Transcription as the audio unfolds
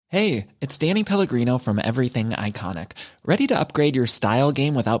Hey, it's Danny Pellegrino from Everything Iconic. Ready to upgrade your style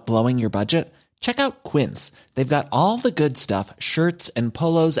game without blowing your budget? Check out Quince. They've got all the good stuff, shirts and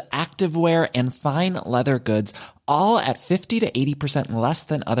polos, activewear, and fine leather goods, all at 50 to 80% less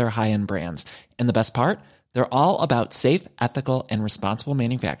than other high-end brands. And the best part? They're all about safe, ethical, and responsible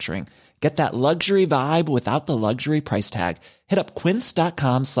manufacturing. Get that luxury vibe without the luxury price tag. Hit up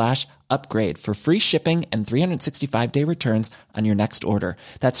quince.com/upgrade for free shipping and 365-day returns on your next order.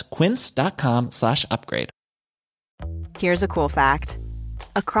 That's quince.com/upgrade. Here's a cool fact.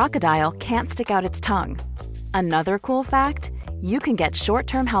 A crocodile can't stick out its tongue. Another cool fact, you can get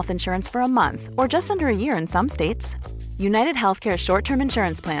short-term health insurance for a month or just under a year in some states. United Healthcare short-term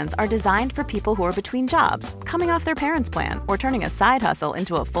insurance plans are designed for people who are between jobs, coming off their parents' plan, or turning a side hustle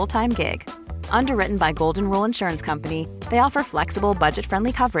into a full-time gig. Underwritten by Golden Rule Insurance Company, they offer flexible,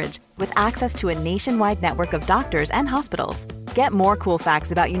 budget-friendly coverage with access to a nationwide network of doctors and hospitals. Get more cool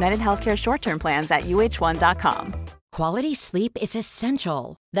facts about United Healthcare short-term plans at uh1.com. Quality sleep is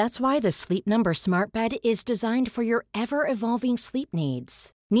essential. That's why the Sleep Number Smart Bed is designed for your ever-evolving sleep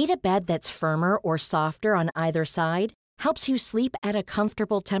needs. Need a bed that's firmer or softer on either side? Helps you sleep at a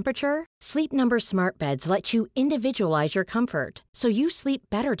comfortable temperature? Sleep Number Smart Beds let you individualize your comfort, so you sleep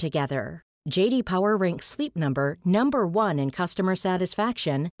better together. J.D. Power ranks Sleep Number number 1 in customer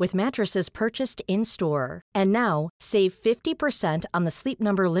satisfaction with mattresses purchased in-store. And now, save 50% on the Sleep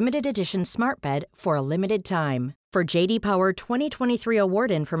Number Limited Edition Smart Bed for a limited time. For J.D. Power 2023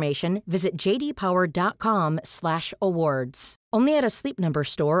 award information, visit jdpower.com/awards. Only at a Sleep Number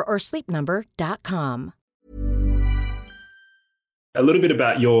store or sleepnumber.com. A little bit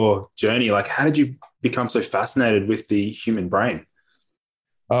about your journey. Like, how did you become so fascinated with the human brain?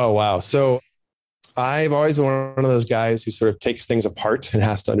 Oh, wow. So I've always been one of those guys who sort of takes things apart and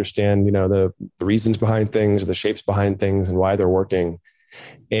has to understand, the reasons behind things, the shapes behind things, and why they're working.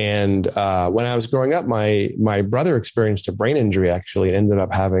 And when I was growing up, my brother experienced a brain injury, actually, and ended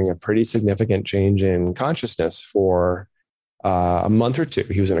up having a pretty significant change in consciousness for a month or two.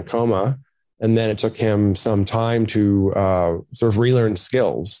 He was in a coma. And then it took him some time to sort of relearn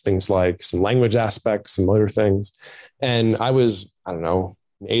skills, things like some language aspects, some motor things. And I was, in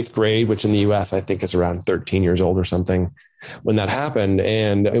 8th grade, which in the US, I think is around 13 years old or something when that happened.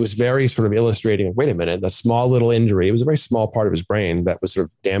 And it was very sort of illustrating, wait a minute, the small little injury, it was a very small part of his brain that was sort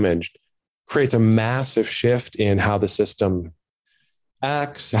of damaged, creates a massive shift in how the system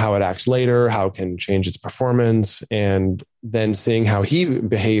acts, how it acts later, how it can change its performance, and then seeing how he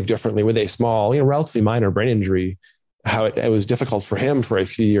behaved differently with a small, relatively minor brain injury, how it was difficult for him for a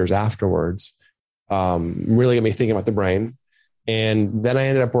few years afterwards, really got me thinking about the brain. And then I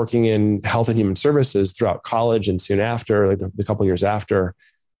ended up working in health and human services throughout college and soon after, like the couple of years after,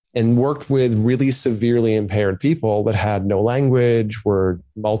 and worked with really severely impaired people that had no language, were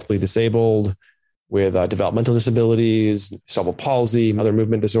multiply disabled, with developmental disabilities, cerebral palsy, other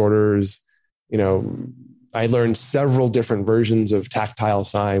movement disorders. I learned several different versions of tactile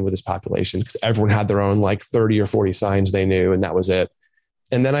sign with this population because everyone had their own 30 or 40 signs they knew, and that was it.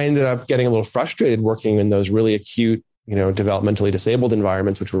 And then I ended up getting a little frustrated working in those really acute, developmentally disabled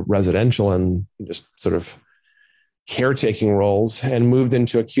environments, which were residential and just sort of caretaking roles, and moved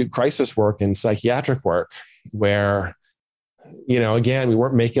into acute crisis work and psychiatric work where again, we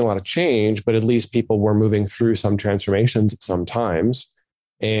weren't making a lot of change, but at least people were moving through some transformations sometimes,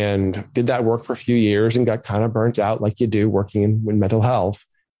 and did that work for a few years and got kind of burnt out like you do working in mental health,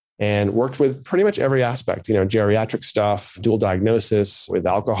 and worked with pretty much every aspect, geriatric stuff, dual diagnosis with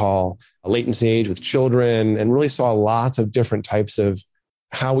alcohol, latency age with children, and really saw lots of different types of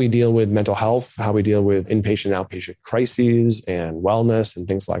how we deal with mental health, how we deal with inpatient, outpatient crises and wellness and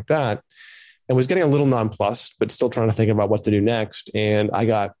things like that. And was getting a little nonplussed, but still trying to think about what to do next. And I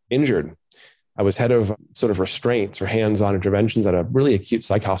got injured. I was head of sort of restraints or hands-on interventions at a really acute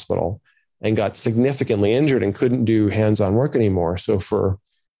psych hospital and got significantly injured and couldn't do hands-on work anymore. So for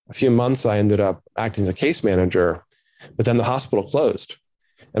a few months, I ended up acting as a case manager, but then the hospital closed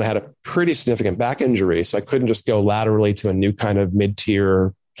and I had a pretty significant back injury. So I couldn't just go laterally to a new kind of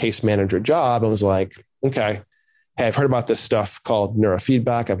mid-tier case manager job. I was like, okay, hey, I've heard about this stuff called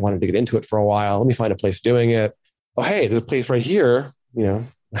neurofeedback. I've wanted to get into it for a while. Let me find a place doing it. Oh, hey, there's a place right here,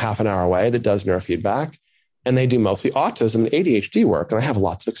 half an hour away that does neurofeedback. And they do mostly autism and ADHD work. And I have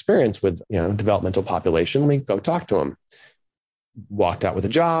lots of experience with, developmental population. Let me go talk to them. Walked out with a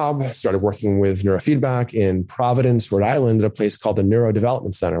job, started working with neurofeedback in Providence, Rhode Island, at a place called the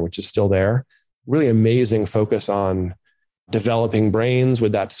Neurodevelopment Center, which is still there. Really amazing focus on developing brains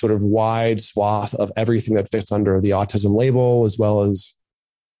with that sort of wide swath of everything that fits under the autism label, as well as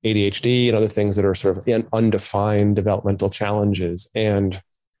ADHD and other things that are sort of undefined developmental challenges. And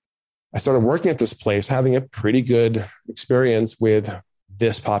I started working at this place, having a pretty good experience with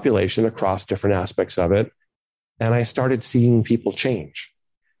this population across different aspects of it. And I started seeing people change.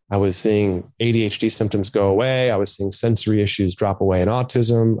 I was seeing ADHD symptoms go away. I was seeing sensory issues drop away in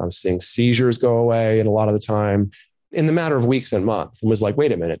autism. I was seeing seizures go away. And a lot of the time in the matter of weeks and months, and was like,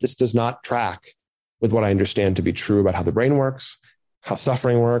 wait a minute, this does not track with what I understand to be true about how the brain works, how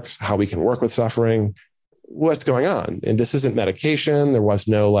suffering works, how we can work with suffering, what's going on. And this isn't medication. There was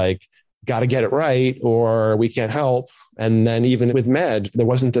no like, got to get it right or we can't help. And then even with med, there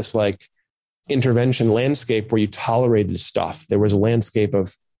wasn't this like intervention landscape where you tolerated stuff. There was a landscape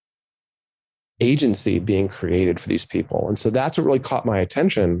of agency being created for these people. And so that's what really caught my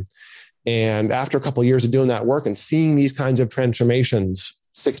attention. And after a couple of years of doing that work and seeing these kinds of transformations,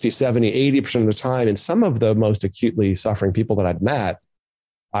 60, 70, 80% of the time, in some of the most acutely suffering people that I'd met,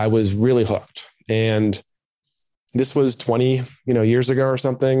 I was really hooked. And this was 20, years ago or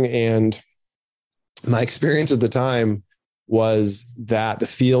something. And my experience at the time was that the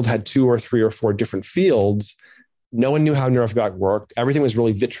field had 2 or 3 or 4 different fields. No one knew how neurofeedback worked. Everything was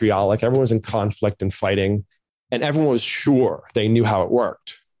really vitriolic. Everyone was in conflict and fighting. And everyone was sure they knew how it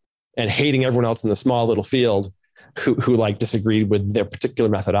worked and hating everyone else in the small little field who like disagreed with their particular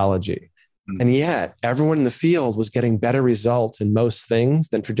methodology. Mm-hmm. And yet everyone in the field was getting better results in most things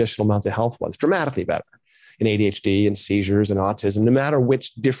than traditional mental health was, dramatically better in ADHD and seizures and autism, no matter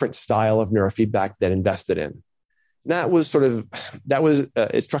which different style of neurofeedback that invested in.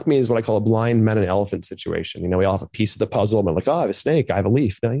 It struck me as what I call a blind man and elephant situation. We all have a piece of the puzzle. And I'm like, oh, I have a snake. I have a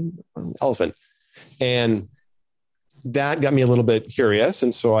leaf. No, I'm an elephant. And that got me a little bit curious.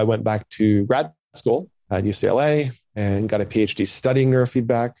 And so I went back to grad school at UCLA and got a PhD studying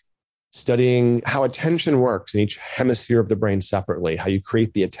neurofeedback, studying how attention works in each hemisphere of the brain separately, how you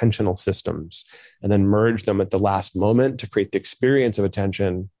create the attentional systems and then merge them at the last moment to create the experience of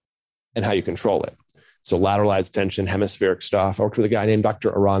attention and how you control it. So lateralized attention, hemispheric stuff. I worked with a guy named Dr.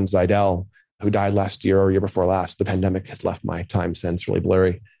 Eran Zeidel, who died last year or year before last. The pandemic has left my time sense really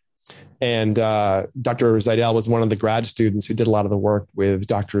blurry. And Dr. Zeidel was one of the grad students who did a lot of the work with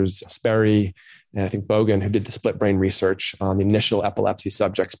Drs. Sperry and I think Bogan, who did the split brain research on the initial epilepsy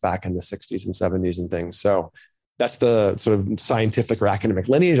subjects back in the 60s and 70s and things. So that's the sort of scientific or academic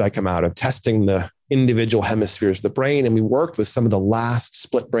lineage I come out of, testing the individual hemispheres of the brain. And we worked with some of the last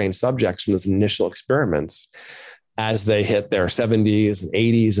split brain subjects from those initial experiments. As they hit their 70s and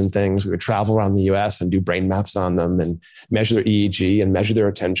 80s and things, we would travel around the US and do brain maps on them and measure their EEG and measure their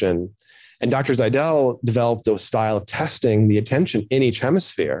attention. And Dr. Zeidel developed a style of testing the attention in each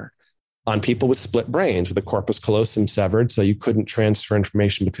hemisphere on people with split brains with the corpus callosum severed, so you couldn't transfer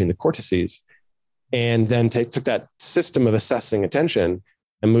information between the cortices. And then took that system of assessing attention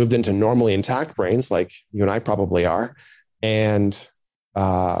and moved into normally intact brains like you and I probably are, and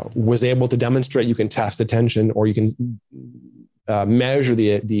was able to demonstrate you can test attention or you can measure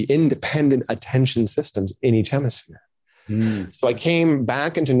the independent attention systems in each hemisphere. So I came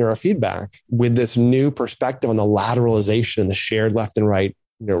back into neurofeedback with this new perspective on the lateralization and the shared left and right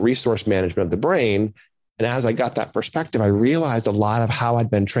resource management of the brain. And as I got that perspective, I realized a lot of how I'd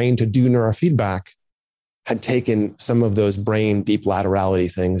been trained to do neurofeedback had taken some of those brain deep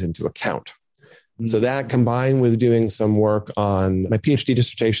laterality things into account. So that combined with doing some work on my PhD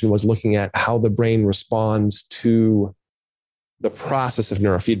dissertation was looking at how the brain responds to the process of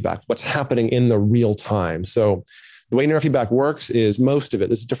neurofeedback, what's happening in the real time. So the way neurofeedback works is most of it,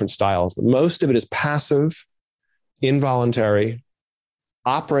 this is different styles, but most of it is passive, involuntary,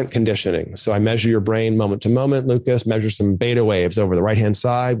 operant conditioning. So I measure your brain moment to moment, Lucas, measure some beta waves over the right-hand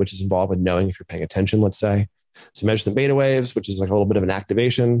side, which is involved with knowing if you're paying attention, let's say. So measure some beta waves, which is like a little bit of an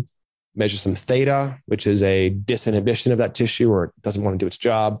activation. Measure some theta, which is a disinhibition of that tissue or it doesn't want to do its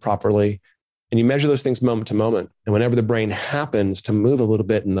job properly. And you measure those things moment to moment. And whenever the brain happens to move a little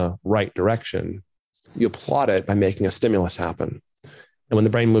bit in the right direction, you applaud it by making a stimulus happen. And when the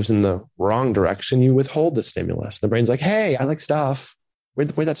brain moves in the wrong direction, you withhold the stimulus. The brain's like, hey, I like stuff. Where'd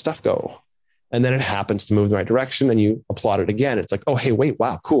that stuff go? And then it happens to move in the right direction and you applaud it again. It's like, oh, hey, wait,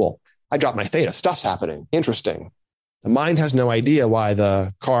 wow, cool. I dropped my theta. Stuff's happening. Interesting. The mind has no idea why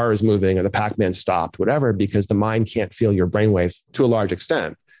the car is moving or the Pac-Man stopped, whatever, because the mind can't feel your brainwave to a large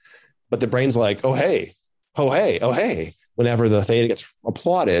extent. But the brain's like, oh, hey, whenever the theta gets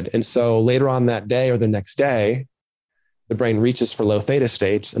applauded. And so later on that day or the next day, the brain reaches for low theta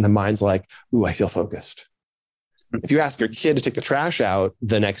states and the mind's like, ooh, I feel focused. If you ask your kid to take the trash out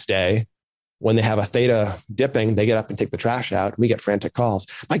the next day, when they have a theta dipping, they get up and take the trash out. And we get frantic calls.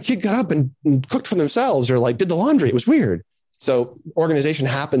 My kid got up and cooked for themselves or like did the laundry. It was weird. So organization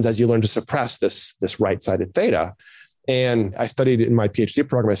happens as you learn to suppress this right-sided theta. And I studied in my PhD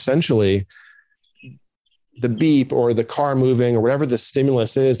program, essentially the beep or the car moving or whatever the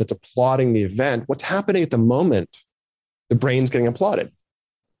stimulus is that's applauding the event, what's happening at the moment the brain's getting applauded.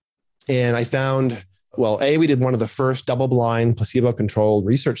 And I found, well, we did one of the first double-blind placebo-controlled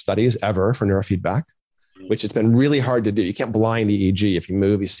research studies ever for neurofeedback, which has been really hard to do. You can't blind EEG. If you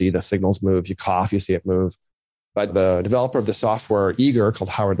move, you see the signals move. You cough, you see it move. But the developer of the software, Eager, called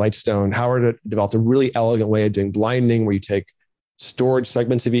Howard Lightstone, Howard developed a really elegant way of doing blinding where you take storage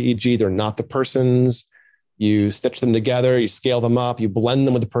segments of EEG. They're not the person's. You stitch them together, you scale them up, you blend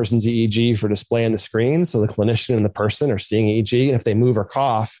them with the person's EEG for display on the screen. So the clinician and the person are seeing EEG. And if they move or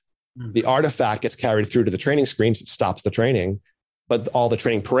cough, the artifact gets carried through to the training screen. So it stops the training. But all the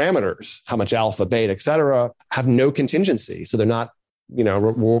training parameters, how much alpha, beta, et cetera, have no contingency. So they're not,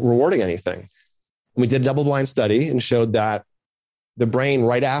 rewarding anything. And we did a double-blind study and showed that the brain,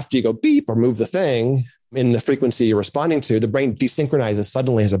 right after you go beep or move the thing in the frequency you're responding to, the brain desynchronizes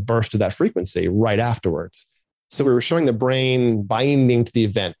suddenly as a burst of that frequency right afterwards. So we were showing the brain binding to the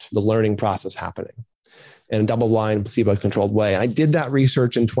event, the learning process happening in a double-blind, placebo-controlled way. And I did that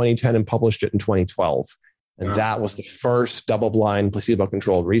research in 2010 and published it in 2012. And that was the first double-blind,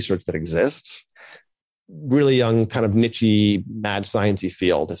 placebo-controlled research that exists. Really young, kind of niche-y, mad science-y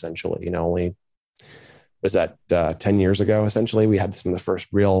field, essentially. Only, was that 10 years ago, essentially? We had some of the first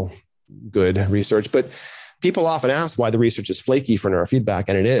real good research. But people often ask why the research is flaky for neurofeedback,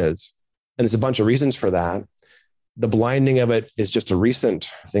 and it is. And there's a bunch of reasons for that. The blinding of it is just a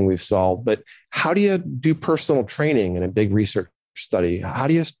recent thing we've solved. But how do you do personal training in a big research study? How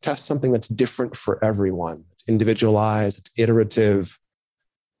do you test something that's different for everyone? It's individualized, it's iterative,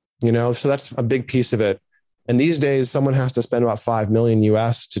 so that's a big piece of it. And these days, someone has to spend about $5 million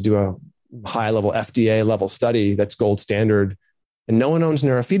US to do a high level FDA level study that's gold standard. And no one owns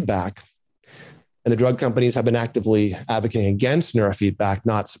neurofeedback. And the drug companies have been actively advocating against neurofeedback,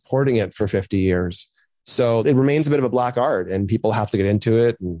 not supporting it for 50 years. So it remains a bit of a black art and people have to get into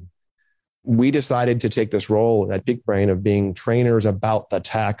it. And we decided to take this role at Peak Brain of being trainers about the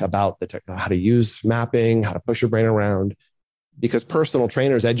tech, how to use mapping, how to push your brain around, because personal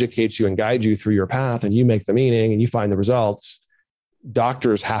trainers educate you and guide you through your path and you make the meaning and you find the results.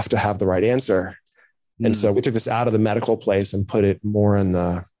 Doctors have to have the right answer. And so we took this out of the medical place and put it more in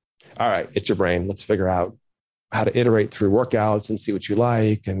all right, it's your brain. Let's figure out how to iterate through workouts and see what you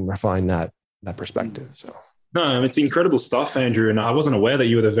like and refine that perspective. So no, it's incredible stuff, Andrew. And I wasn't aware that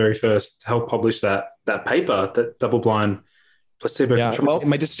you were the very first to help publish that paper, that double-blind placebo. Yeah, well, in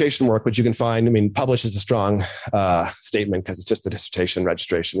my dissertation work, which you can find, publish is a strong statement because it's just the dissertation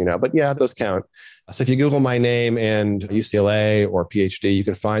registration, but yeah, those count. So if you Google my name and UCLA or PhD, you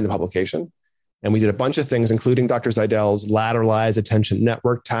can find the publication. And we did a bunch of things, including Dr. Zeidel's lateralized attention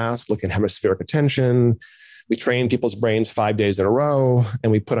network task, looking at hemispheric attention. We trained people's brains 5 days in a row,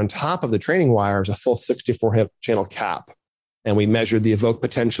 and we put on top of the training wires a full 64-channel cap. And we measured the evoked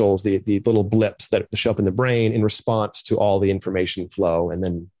potentials, the little blips that show up in the brain in response to all the information flow, and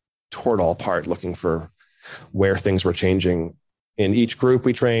then tore it all apart, looking for where things were changing. In each group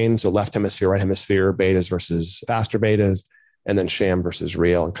we trained, so left hemisphere, right hemisphere, betas versus faster betas, and then sham versus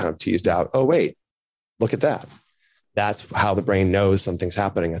real, and kind of teased out, oh, wait, look at that. That's how the brain knows something's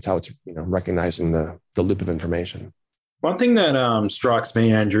happening. That's how it's recognizing the loop of information. One thing that strikes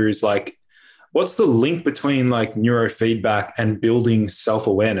me, Andrew, is what's the link between neurofeedback and building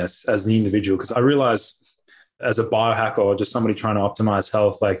self-awareness as the individual? Because I realize as a biohacker or just somebody trying to optimize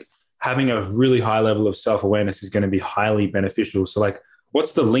health, having a really high level of self-awareness is going to be highly beneficial. So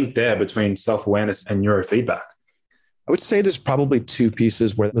what's the link there between self-awareness and neurofeedback? I would say there's probably two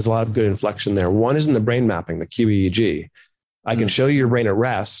pieces where there's a lot of good inflection there. One is in the brain mapping, the QEEG. I can show you your brain at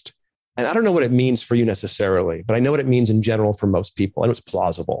rest. And I don't know what it means for you necessarily, but I know what it means in general for most people. I know it's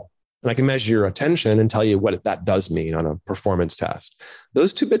plausible. And I can measure your attention and tell you what that does mean on a performance test.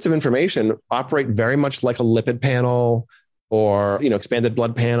 Those two bits of information operate very much like a lipid panel or expanded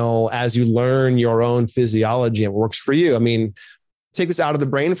blood panel as you learn your own physiology and what works for you. Take this out of the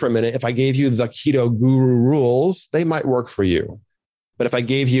brain for a minute. If I gave you the keto guru rules, they might work for you. But if I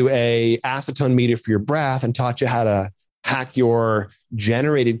gave you a acetone meter for your breath and taught you how to hack your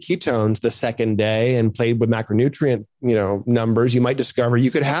generated ketones the second day and played with macronutrient, numbers, you might discover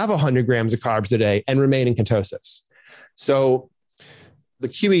you could have 100 grams of carbs a day and remain in ketosis. So the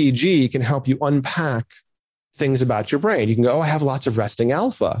QEEG can help you unpack things about your brain. You can go, oh, I have lots of resting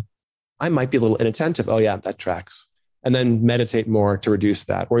alpha. I might be a little inattentive. Oh yeah, that tracks. And then meditate more to reduce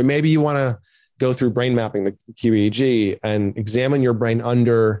that. Or maybe you want to go through brain mapping, the QEEG, and examine your brain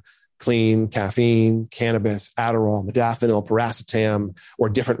under clean, caffeine, cannabis, Adderall, modafinil, piracetam, or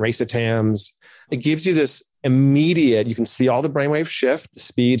different racetams. It gives you this immediate. You can see all the brainwave shift, the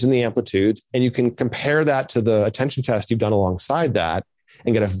speeds and the amplitudes, and you can compare that to the attention test you've done alongside that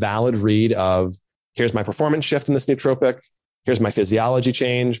and get a valid read of, here's my performance shift in this nootropic. Here's my physiology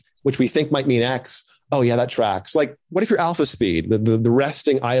change, which we think might mean X. Oh yeah, that tracks. Like, what if your alpha speed, the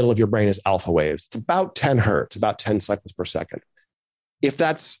resting idle of your brain is alpha waves? It's about 10 hertz, about 10 cycles per second. If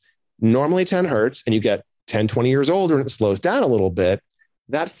that's normally 10 hertz and you get 10, 20 years older and it slows down a little bit,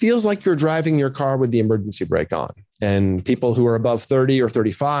 that feels like you're driving your car with the emergency brake on. And people who are above 30 or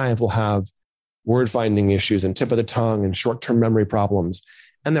 35 will have word finding issues and tip of the tongue and short-term memory problems.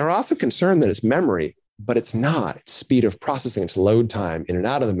 And they're often concerned that it's memory, but it's not. It's speed of processing. It's load time in and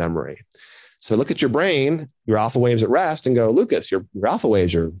out of the memory. So look at your brain, your alpha waves at rest, and go, Lucas, your alpha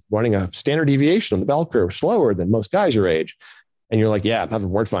waves are running a standard deviation on the bell curve slower than most guys your age. And you're like, yeah, I'm having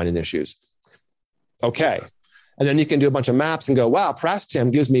word finding issues. Okay. And then you can do a bunch of maps and go, wow,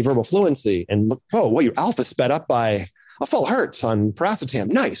 Paracetam gives me verbal fluency. And look, oh, well, your alpha sped up by a full hertz on Paracetam.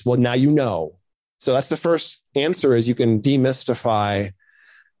 Nice. Well, now you know. So that's the first answer, is you can demystify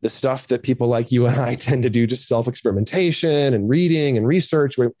the stuff that people like you and I tend to do, just self-experimentation and reading and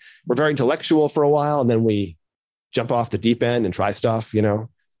research. We're very intellectual for a while, and then we jump off the deep end and try stuff,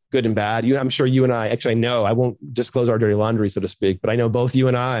 good and bad. I'm sure you and I, actually, I know, I won't disclose our dirty laundry, so to speak, but I know both you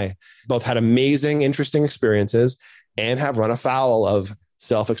and I both had amazing, interesting experiences and have run afoul of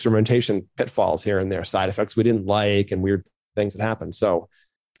self-experimentation pitfalls here and there, side effects we didn't like and weird things that happen. So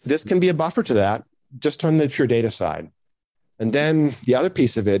this can be a buffer to that, just on the pure data side. And then the other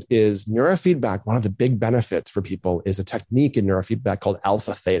piece of it is neurofeedback. One of the big benefits for people is a technique in neurofeedback called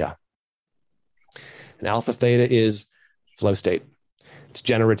alpha theta. And alpha theta is flow state. It's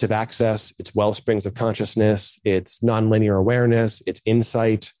generative access. It's well springs of consciousness. It's nonlinear awareness. It's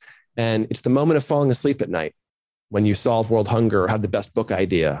insight. And it's the moment of falling asleep at night when you solve world hunger or have the best book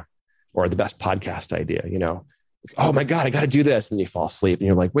idea or the best podcast idea. It's, oh my God, I got to do this. And you fall asleep and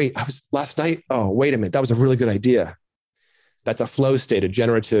you're like, wait, I was last night. Oh, wait a minute. That was a really good idea. That's a flow state, a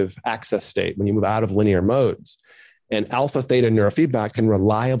generative access state when you move out of linear modes. And alpha theta neurofeedback can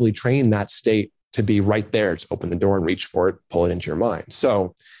reliably train that state to be right there. Just open the door and reach for it, pull it into your mind.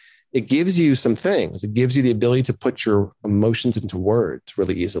 So it gives you some things. It gives you the ability to put your emotions into words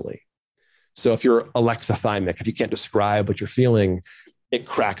really easily. So if you're alexithymic, if you can't describe what you're feeling, it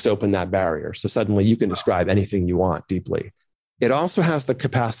cracks open that barrier. So suddenly you can describe anything you want deeply. It also has the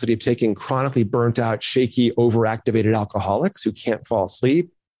capacity of taking chronically burnt out, shaky, overactivated alcoholics who can't fall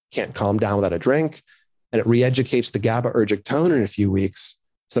asleep, can't calm down without a drink, and it re-educates the GABAergic tone in a few weeks.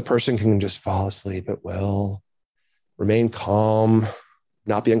 So the person can just fall asleep at will, remain calm,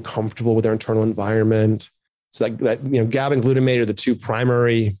 not be uncomfortable with their internal environment. So that GABA and glutamate are the two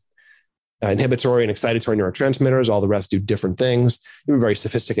primary inhibitory and excitatory neurotransmitters. All the rest do different things. You have a very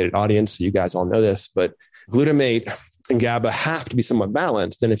sophisticated audience, so you guys all know this, but glutamate and GABA have to be somewhat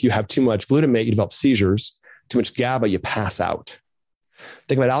balanced. And if you have too much glutamate, you develop seizures. Too much GABA, you pass out.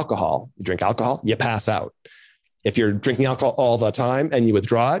 Think about alcohol. You drink alcohol, you pass out. If you're drinking alcohol all the time and you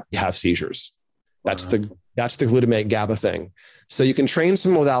withdraw it, you have seizures. That's the glutamate GABA thing. So you can train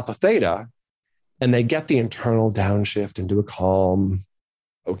someone with alpha theta and they get the internal downshift into a calm,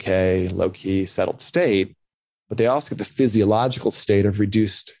 okay, low-key, settled state, but they also get the physiological state of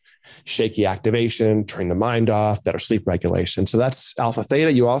reduced shaky activation, turning the mind off, better sleep regulation. So that's alpha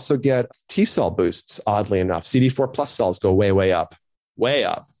theta. You also get T cell boosts, oddly enough. CD4 plus cells go way, way up, way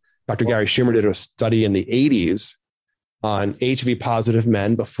up. Dr. Gary Schumer did a study in the 80s on HIV positive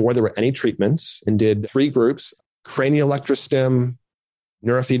men before there were any treatments and did 3 groups: cranial electrostim,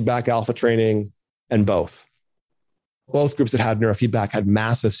 neurofeedback alpha training, and both. Both groups that had neurofeedback had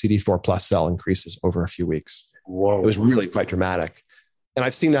massive CD4 plus cell increases over a few weeks. Whoa. It was really quite dramatic. And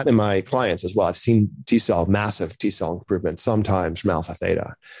I've seen that in my clients as well. I've seen massive T cell improvement sometimes from alpha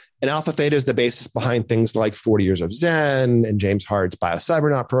theta. And alpha theta is the basis behind things like 40 Years of Zen and James Hart's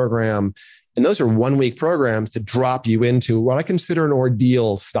BioCybernaut program. And those are 1-week programs to drop you into what I consider an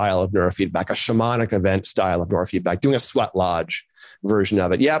ordeal style of neurofeedback, a shamanic event style of neurofeedback, doing a sweat lodge version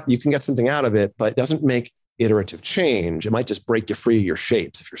of it. Yep, you can get something out of it, but it doesn't make iterative change. It might just break you free of your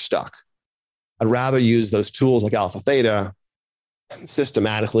shapes if you're stuck. I'd rather use those tools like alpha theta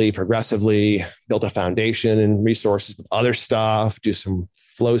systematically, progressively, build a foundation and resources with other stuff, do some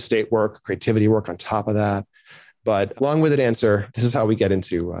flow state work, creativity work on top of that. But long-winded answer, this is how we get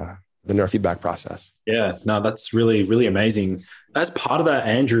into the neurofeedback process. Yeah, no, that's really, really amazing. As part of that,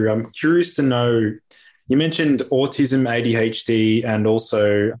 Andrew, I'm curious to know, you mentioned autism, ADHD, and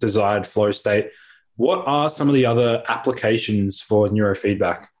also desired flow state. What are some of the other applications for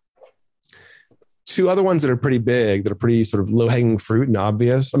neurofeedback? two other ones that are pretty big, that are pretty sort of low-hanging fruit and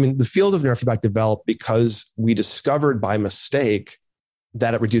obvious. I mean, the field of neurofeedback developed because we discovered by mistake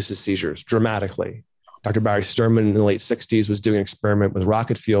that it reduces seizures dramatically. Dr. Barry Sturman in the late 60s was doing an experiment with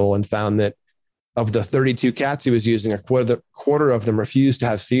rocket fuel and found that of the 32 cats he was using, a quarter of them refused to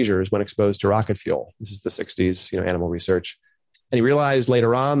have seizures when exposed to rocket fuel. This is the 60s, animal research. And he realized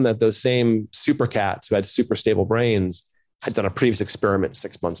later on that those same super cats who had super stable brains had done a previous experiment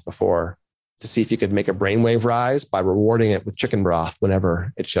 6 months before to see if you could make a brainwave rise by rewarding it with chicken broth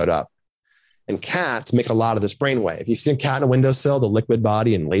whenever it showed up. And cats make a lot of this brainwave. You've seen a cat in a windowsill, the liquid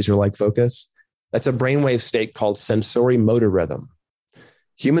body and laser-like focus. That's a brainwave state called sensory motor rhythm.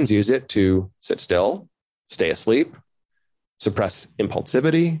 Humans use it to sit still, stay asleep, suppress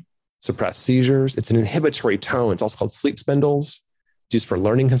impulsivity, suppress seizures. It's an inhibitory tone. It's also called sleep spindles. It's used for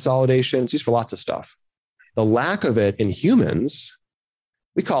learning consolidation. It's used for lots of stuff. The lack of it in humans,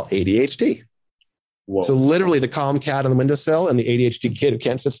 we call ADHD. Whoa. So literally the calm cat on the windowsill and the ADHD kid who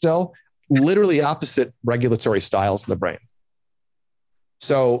can't sit still, literally opposite regulatory styles in the brain.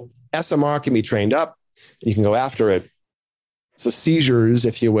 So SMR can be trained up and you can go after it. So seizures,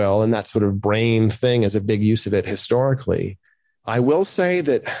 if you will, and that sort of brain thing is a big use of it historically. I will say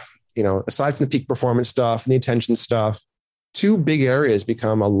that, aside from the peak performance stuff and the attention stuff, two big areas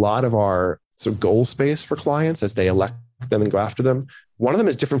become a lot of our sort of goal space for clients as they elect them and go after them. One of them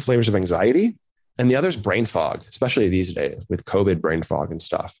is different flavors of anxiety, and the other is brain fog, especially these days with COVID brain fog and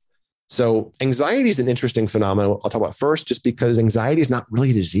stuff. So anxiety is an interesting phenomenon. I'll talk about first, just because anxiety is not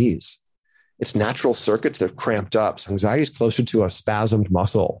really a disease. It's natural circuits that have cramped up. So anxiety is closer to a spasmed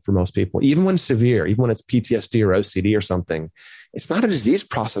muscle for most people, even when severe, even when it's PTSD or OCD or something. It's not a disease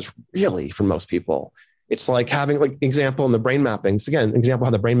process really for most people. It's like having, like, example in the brain mapping. So again, example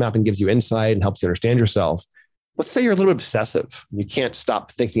how the brain mapping gives you insight and helps you understand yourself. Let's say you're a little bit obsessive. You can't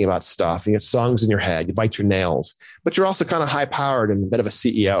stop thinking about stuff. You get songs in your head. You bite your nails, but you're also kind of high powered and a bit of a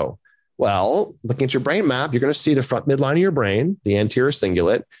CEO. Well, looking at your brain map, you're going to see the front midline of your brain, the anterior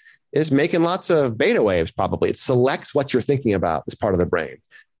cingulate, is making lots of beta waves probably. It selects what you're thinking about, this part of the brain.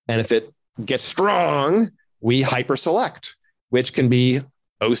 And if it gets strong, we hyperselect, which can be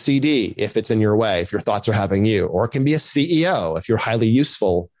OCD if it's in your way, if your thoughts are having you, or it can be a CEO if you're highly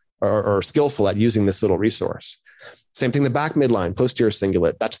useful or skillful at using this little resource. Same thing, the back midline, posterior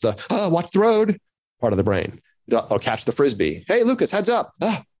cingulate. That's the, watch the road part of the brain. Or catch the Frisbee. Hey, Lucas, heads up.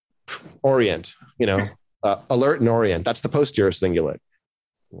 Orient, alert and orient. That's the posterior cingulate.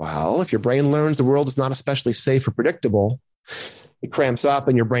 Well, if your brain learns the world is not especially safe or predictable, it cramps up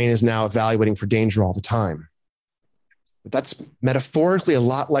and your brain is now evaluating for danger all the time. But that's metaphorically a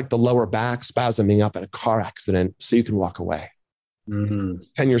lot like the lower back spasming up in a car accident so you can walk away. 10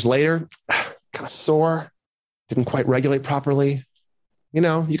 years later, kind of sore, didn't quite regulate properly. You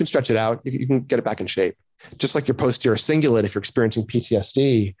can stretch it out. You can get it back in shape. Just like your posterior cingulate, if you're experiencing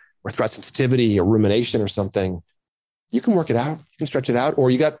PTSD or threat sensitivity or rumination or something, you can work it out. You can stretch it out.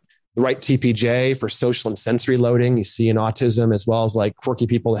 Or you got the right TPJ for social and sensory loading. You see in autism, as well as like quirky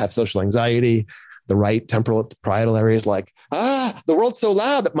people that have social anxiety, the right temporal parietal areas like, the world's so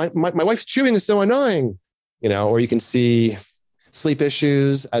loud that my wife's chewing is so annoying. Or you can see sleep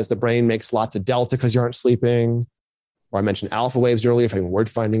issues as the brain makes lots of delta because you aren't sleeping. Or I mentioned alpha waves earlier for having word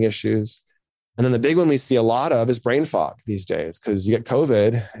finding issues. And then the big one we see a lot of is brain fog these days, because you get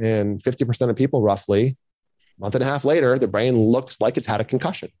COVID and 50% of people roughly, a month and a half later, the brain looks like it's had a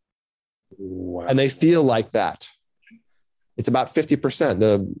concussion. Wow. And they feel like that. It's about 50%.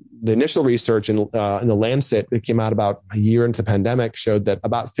 The initial research in the Lancet that came out about a year into the pandemic showed that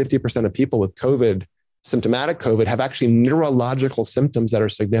about 50% of people with COVID, symptomatic COVID, have actually neurological symptoms that are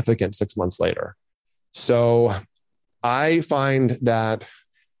significant 6 months later. So I find that,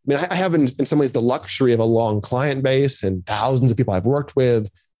 I have in some ways the luxury of a long client base and thousands of people I've worked with.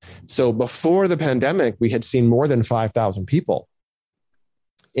 So before the pandemic, we had seen more than 5,000 people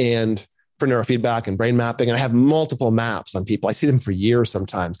and for neurofeedback and brain mapping. And I have multiple maps on people. I see them for years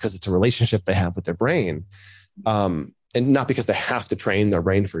sometimes because it's a relationship they have with their brain. And not because they have to train their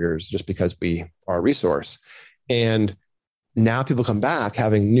brain for years, just because we are a resource. And now people come back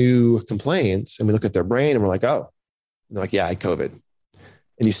having new complaints and we look at their brain and we're like, oh, and they're like, yeah, I had COVID.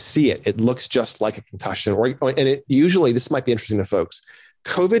 And you see it. It looks just like a concussion. And it usually, this might be interesting to folks,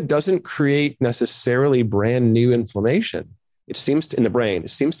 COVID doesn't create necessarily brand new inflammation. It seems to, in the brain,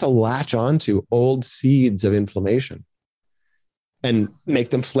 it seems to latch onto old seeds of inflammation and make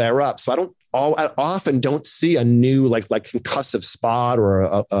them flare up. So I often don't see a new like concussive spot or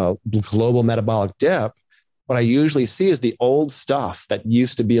a global metabolic dip. What I usually see is the old stuff that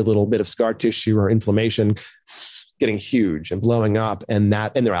used to be a little bit of scar tissue or inflammation getting huge and blowing up, and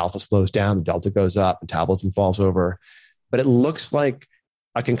their alpha slows down, the delta goes up, metabolism falls over. But it looks like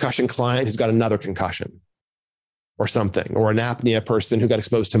a concussion client who's got another concussion or something, or an apnea person who got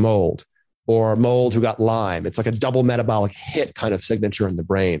exposed to mold, or mold who got Lyme. It's like a double metabolic hit kind of signature in the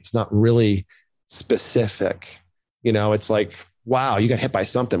brain. It's not really specific. It's like, wow, you got hit by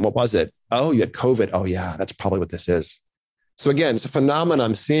something. What was it? Oh, you had COVID. Oh yeah, that's probably what this is. So again, it's a phenomenon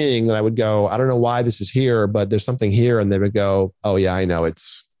I'm seeing that I would go, I don't know why this is here, but there's something here. And they would go, oh yeah, I know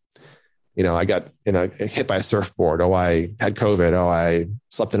it's, I got hit by a surfboard. Oh, I had COVID. Oh, I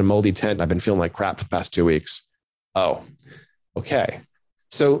slept in a moldy tent. I've been feeling like crap for the past 2 weeks. Oh, okay.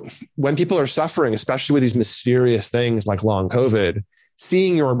 So when people are suffering, especially with these mysterious things like long COVID,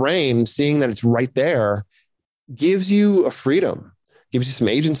 seeing your brain, seeing that it's right there, gives you a freedom, gives you some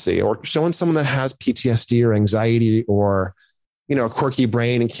agency. Or showing someone that has PTSD or anxiety or, a quirky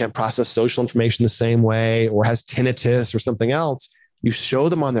brain and can't process social information the same way, or has tinnitus or something else, you show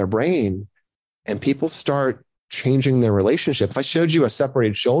them on their brain and people start changing their relationship. If I showed you a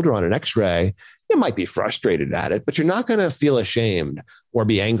separated shoulder on an X-ray, you might be frustrated at it, but you're not going to feel ashamed or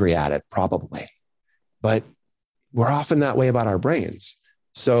be angry at it, probably. But we're often that way about our brains.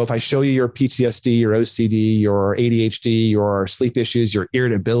 So if I show you your PTSD, your OCD, your ADHD, your sleep issues, your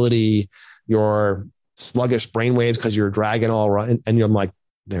irritability, your sluggish brainwaves because you're dragging all around, and you're like,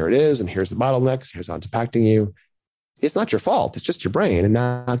 there it is, and here's the bottlenecks, here's how it's impacting you. It's not your fault. It's just your brain. And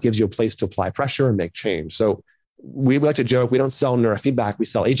now it gives you a place to apply pressure and make change. So we like to joke, we don't sell neurofeedback, we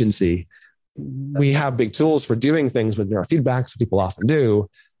sell agency. We have big tools for doing things with neurofeedback, so people often do,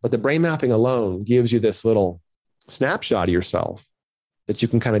 but the brain mapping alone gives you this little snapshot of yourself that you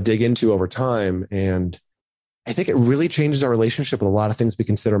can kind of dig into over time. And I think it really changes our relationship with a lot of things we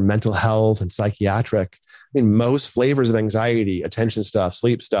consider mental health and psychiatric. I mean, most flavors of anxiety, attention stuff,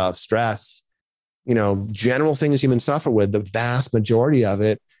 sleep stuff, stress, general things humans suffer with, the vast majority of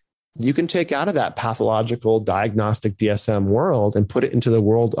it, you can take out of that pathological diagnostic DSM world and put it into the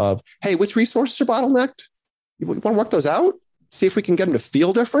world of, hey, which resources are bottlenecked? You want to work those out? See if we can get them to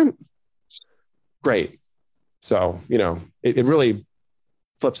feel different? Great. So, it really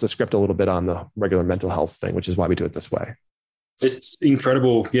flips the script a little bit on the regular mental health thing, which is why we do it this way. It's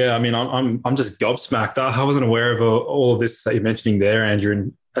incredible. Yeah. I mean, I'm just gobsmacked. I wasn't aware of all of this that you're mentioning there, Andrew.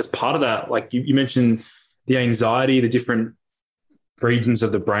 And as part of that, like you mentioned the anxiety, the different regions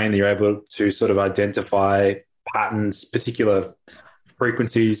of the brain that you're able to sort of identify patterns, particular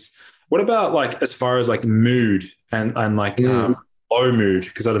frequencies. What about like, as far as like mood and like low mood?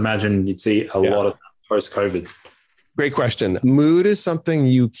 Because I'd imagine you'd see a lot of post-COVID. Great question. Mood is something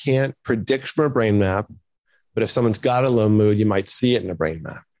you can't predict from a brain map, but if someone's got a low mood, you might see it in a brain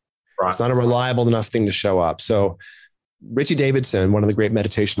map. Right. It's not a reliable enough thing to show up. So Richie Davidson, one of the great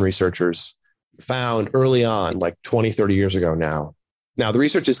meditation researchers, found early on, like 20, 30 years ago now. Now, the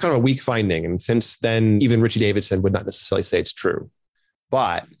research is kind of a weak finding. And since then, even Richie Davidson would not necessarily say it's true.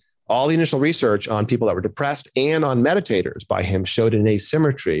 But all the initial research on people that were depressed and on meditators by him showed an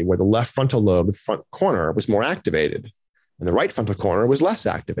asymmetry where the left frontal lobe, the front corner, was more activated and the right frontal corner was less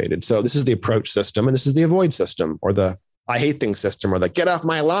activated. So this is the approach system, and this is the avoid system, or the I hate things system, or the get off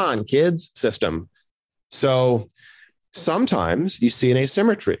my lawn, kids system. So sometimes you see an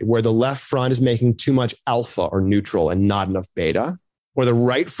asymmetry where the left front is making too much alpha or neutral and not enough beta, or the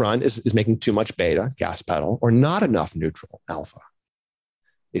right front is making too much beta, gas pedal, or not enough neutral, alpha.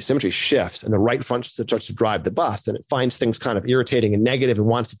 The asymmetry shifts and the right front starts to drive the bus, and it finds things kind of irritating and negative and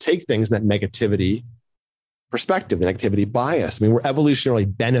wants to take things in that negativity perspective, the negativity bias. I mean, we're evolutionarily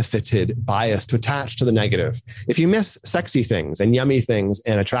benefited bias to attach to the negative. If you miss sexy things and yummy things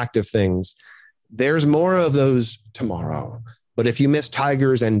and attractive things, there's more of those tomorrow. But if you miss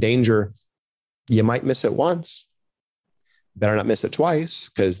tigers and danger, you might miss it once. Better not miss it twice,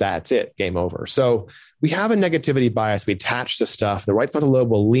 because that's it, game over. So we have a negativity bias. We attach to stuff. The right frontal lobe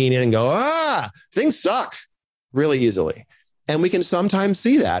will lean in and go, things suck really easily. And we can sometimes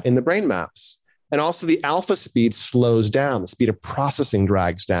see that in the brain maps. And also the alpha speed slows down. The speed of processing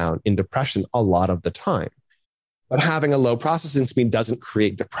drags down in depression a lot of the time. But having a low processing speed doesn't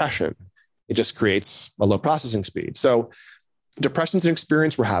create depression. It just creates a low processing speed. So depression is an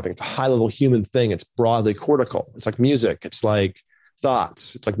experience we're having. It's a high-level human thing. It's broadly cortical. It's like music. It's like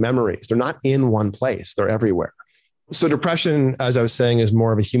thoughts. It's like memories. They're not in one place. They're everywhere. So depression, as I was saying, is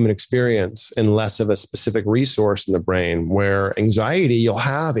more of a human experience and less of a specific resource in the brain, where anxiety, you'll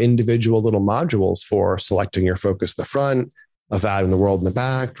have individual little modules for selecting your focus in the front, evaluating the world in the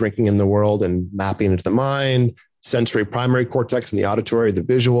back, drinking in the world and mapping into the mind, sensory primary cortex and the auditory, the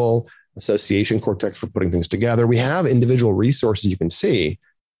visual, association cortex for putting things together. We have individual resources you can see,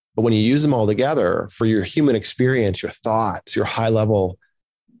 but But when you use them all together for your human experience, your thoughts, your high level,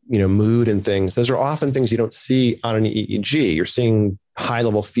 mood and things, those are often things you don't see on an EEG. You're seeing high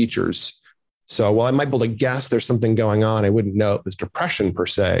level features. So while I might be able to guess there's something going on, I wouldn't know it was depression per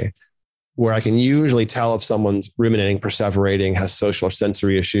se, where I can usually tell if someone's ruminating, perseverating, has social or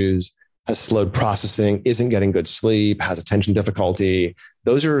sensory issues, has slowed processing, isn't getting good sleep, has attention difficulty.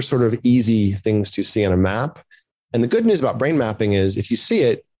 Those are sort of easy things to see on a map. And the good news about brain mapping is if you see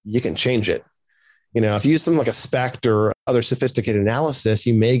it, you can change it. If you use something like a SPECT or other sophisticated analysis,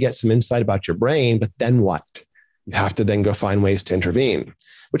 you may get some insight about your brain, but then what? You have to then go find ways to intervene,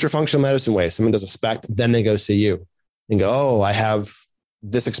 which are functional medicine ways. Someone does a SPECT, then they go see you and go, oh, I have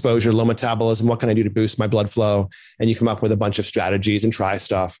this exposure, low metabolism. What can I do to boost my blood flow? And you come up with a bunch of strategies and try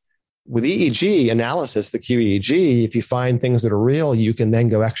stuff. With EEG analysis, the QEEG, if you find things that are real, you can then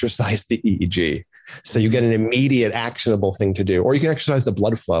go exercise the EEG. So you get an immediate actionable thing to do, or you can exercise the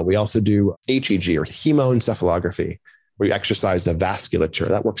blood flow. We also do HEG or hemoencephalography, where you exercise the vasculature.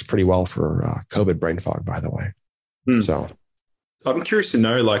 That works pretty well for COVID brain fog, by the way. So I'm curious to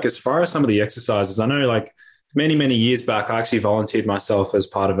know, as far as some of the exercises, I know many, many years back, I actually volunteered myself as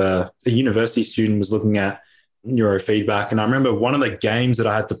part of a university student was looking at neurofeedback. And I remember one of the games that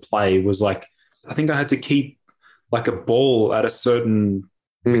I had to play was I think I had to keep a ball at a certain,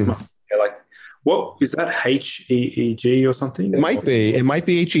 what is that, HEEG or something? It might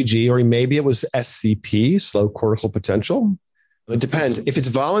be HEG, or maybe it was SCP, slow cortical potential. It depends. If it's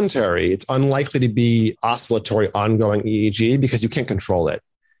voluntary, it's unlikely to be oscillatory ongoing EEG because you can't control it.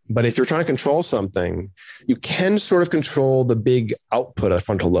 But if you're trying to control something, you can sort of control the big output of the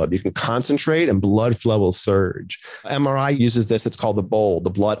frontal lobe. You can concentrate and blood flow will surge. MRI uses this. It's called the BOLD,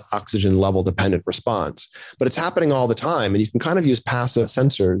 the blood oxygen level dependent response. But it's happening all the time. And you can kind of use passive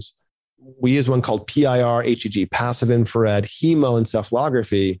sensors. We use one called PIR, HEG, passive infrared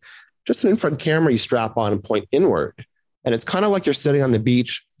hemoencephalography, just an infrared camera you strap on and point inward. And it's kind of like you're sitting on the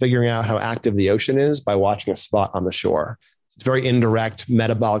beach, figuring out how active the ocean is by watching a spot on the shore. It's very indirect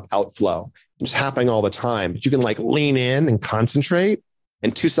metabolic outflow. It's happening all the time, but you can lean in and concentrate.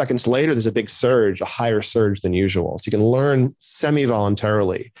 And 2 seconds later, there's a big surge, a higher surge than usual. So you can learn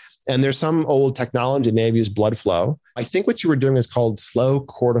semi-voluntarily. And there's some old technology, maybe use blood flow. I think what you were doing is called slow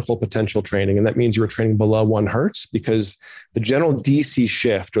cortical potential training. And that means you were training below 1 hertz because the general DC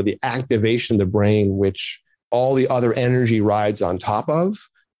shift or the activation of the brain, which all the other energy rides on top of,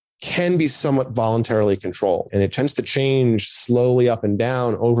 can be somewhat voluntarily controlled. And it tends to change slowly up and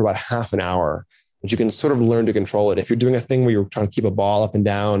down over about half an hour, but you can sort of learn to control it. If you're doing a thing where you're trying to keep a ball up and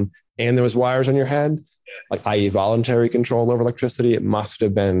down and there was wires on your head, i.e. voluntary control over electricity, it must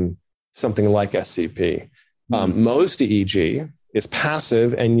have been something like SCP. Most EEG is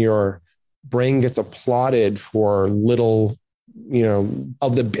passive and your brain gets applauded for little,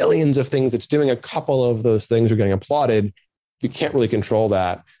 of the billions of things it's doing, a couple of those things are getting applauded. You can't really control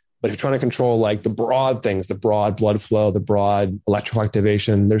that. But if you're trying to control the broad things, the broad blood flow, the broad electrical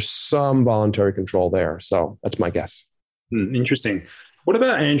activation, there's some voluntary control there. So that's my guess. Interesting. What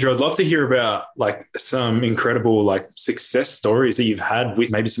about Andrew? I'd love to hear about some incredible success stories that you've had with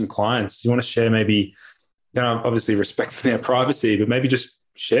maybe some clients. You want to share maybe, obviously respecting their privacy, but maybe just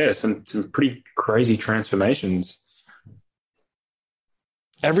share some pretty crazy transformations.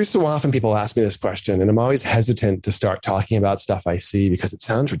 Every so often people ask me this question, and I'm always hesitant to start talking about stuff I see because it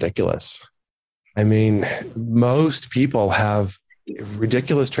sounds ridiculous. I mean, most people have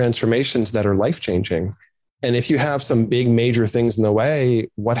ridiculous transformations that are life-changing. And if you have some big major things in the way,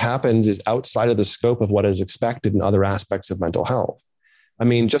 what happens is outside of the scope of what is expected in other aspects of mental health. I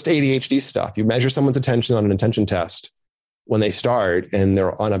mean, just ADHD stuff. You measure someone's attention on an attention test when they start, and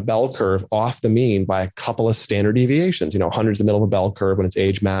they're on a bell curve off the mean by a couple of standard deviations. 100's the middle of a bell curve when it's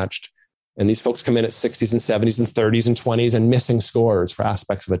age matched. And these folks come in at 60s and 70s and 30s and 20s and missing scores for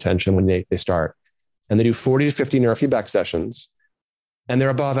aspects of attention when they start. And they do 40 to 50 neurofeedback sessions. And they're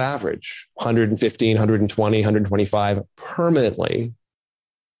above average, 115, 120, 125 permanently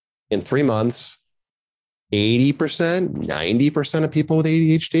in 3 months, 80%, 90% of people with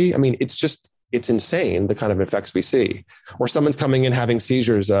ADHD. I mean, it's insane, the kind of effects we see. Or someone's coming in having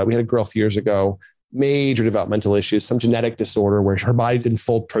seizures. We had a girl a few years ago, major developmental issues, some genetic disorder where her body didn't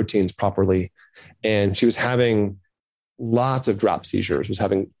fold proteins properly. And she was having lots of drop seizures, was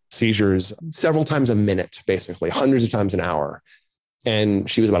having seizures several times a minute, basically, hundreds of times an hour. And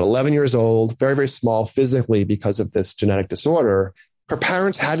she was about 11 years old, very, very small physically because of this genetic disorder. Her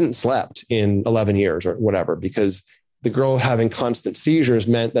parents hadn't slept in 11 years or whatever, because the girl having constant seizures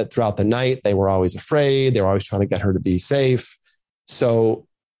meant that throughout the night, they were always afraid. They were always trying to get her to be safe. So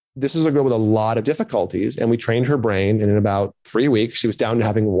this is a girl with a lot of difficulties, and we trained her brain. And in about 3 weeks, she was down to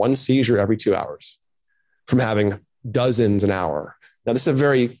having one seizure every 2 hours from having dozens an hour. Now, this is a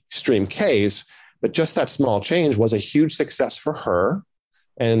very extreme case, but just that small change was a huge success for her.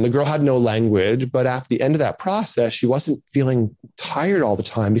 And the girl had no language, but at the end of that process, she wasn't feeling tired all the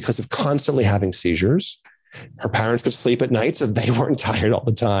time because of constantly having seizures. Her parents could sleep at night, so they weren't tired all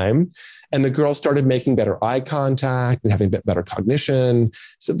the time. And the girl started making better eye contact and having better cognition.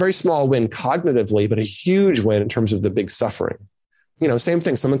 It's a very small win cognitively, but a huge win in terms of the big suffering. Same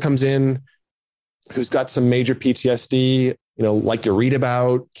thing. Someone comes in who's got some major PTSD, like you read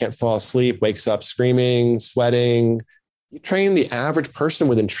about, can't fall asleep, wakes up screaming, sweating. You train the average person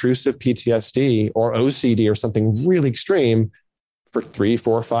with intrusive PTSD or OCD or something really extreme for 3,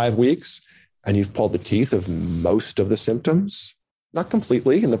 4, 5 weeks, and you've pulled the teeth of most of the symptoms. Not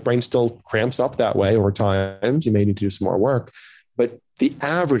completely, and the brain still cramps up that way over time. You may need to do some more work, but the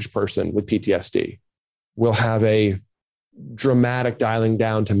average person with PTSD will have a dramatic dialing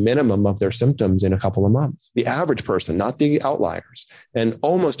down to minimum of their symptoms in a couple of months. The average person, not the outliers. And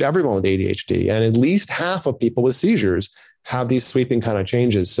almost everyone with ADHD and at least half of people with seizures have these sweeping kind of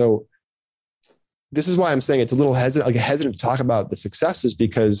changes. So this is why I'm saying it's a little hesitant to talk about the successes,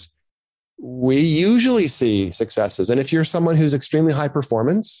 because we usually see successes. And if you're someone who's extremely high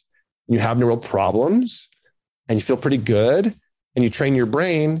performance, you have no real problems, and you feel pretty good, and you train your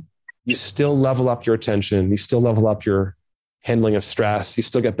brain, you still level up your attention. You still level up your handling of stress. You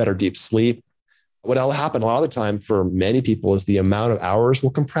still get better deep sleep. What'll happen a lot of the time for many people is the amount of hours will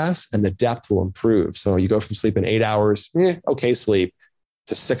compress and the depth will improve. So you go from sleeping 8 hours, okay sleep,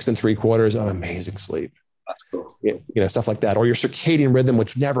 to 6 3/4 of amazing sleep. That's cool. Stuff like that. Or your circadian rhythm,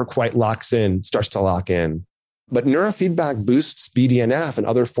 which never quite locks in, starts to lock in. But neurofeedback boosts BDNF and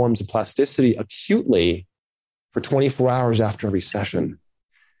other forms of plasticity acutely for 24 hours after every session.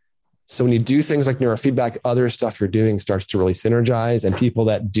 So when you do things like neurofeedback, other stuff you're doing starts to really synergize. And people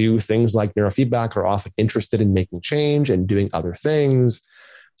that do things like neurofeedback are often interested in making change and doing other things.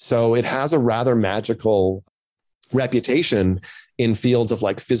 So it has a rather magical reputation in fields of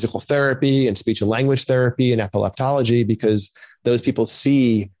like physical therapy and speech and language therapy and epileptology, because those people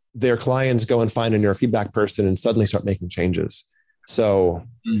see their clients go and find a neurofeedback person and suddenly start making changes. So,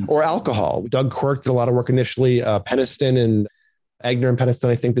 or alcohol. Doug Quirk did a lot of work initially. Peniston and Egner and Peniston,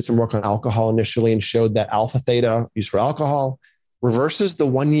 I think, did some work on alcohol initially and showed that alpha theta used for alcohol reverses the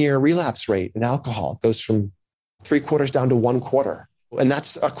 1-year relapse rate in alcohol. It goes from 3/4 down to 1/4. And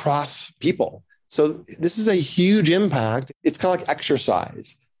that's across people. So this is a huge impact. It's kind of like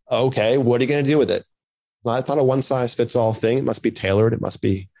exercise. Okay, what are you going to do with it? Well, it's not a one size fits all thing. It must be tailored. It must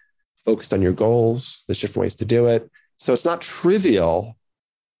be focused on your goals. There's different ways to do it. So it's not trivial,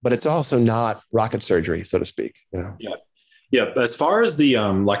 but it's also not rocket surgery, so to speak. Yeah. As far as the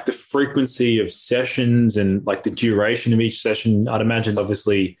like the frequency of sessions and like the duration of each session, I'd imagine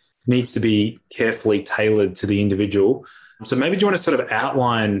obviously needs to be carefully tailored to the individual. So maybe do you want to sort of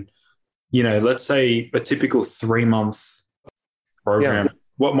outline, let's say a typical 3-month program. Yeah.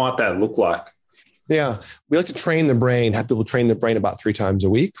 What might that look like? Yeah. We like to train the brain, have people train the brain about 3 times a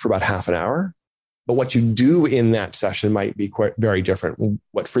week for about half an hour. But what you do in that session might be quite very different.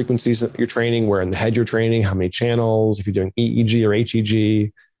 What frequencies that you're training, where in the head you're training, how many channels, if you're doing EEG or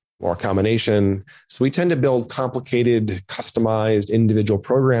HEG or a combination. So we tend to build complicated, customized individual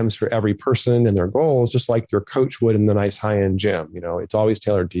programs for every person and their goals, just like your coach would in the nice high-end gym. It's always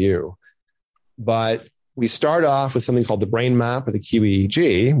tailored to you. But we start off with something called the brain map or the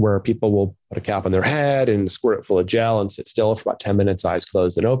QEEG, where people will put a cap on their head and squirt it full of gel and sit still for about 10 minutes, eyes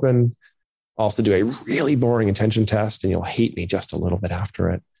closed and open. Also do a really boring attention test, and you'll hate me just a little bit after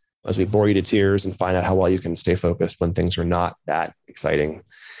it, as we bore you to tears and find out how well you can stay focused when things are not that exciting.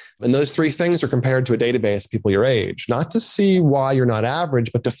 And those 3 things are compared to a database of people your age, not to see why you're not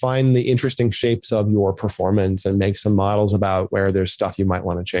average, but to find the interesting shapes of your performance and make some models about where there's stuff you might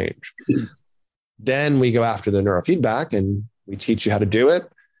want to change. Then we go after the neurofeedback and we teach you how to do it.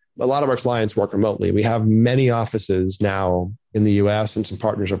 A lot of our clients work remotely. We have many offices now in the US and some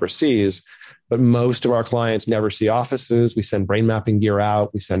partners overseas, but most of our clients never see offices. We send brain mapping gear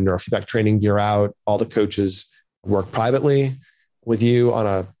out. We send neurofeedback training gear out. All the coaches work privately with you on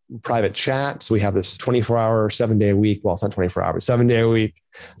a private chat. So we have this 24-hour, 7-day a week. Well, it's not 24 hours, 7-day a week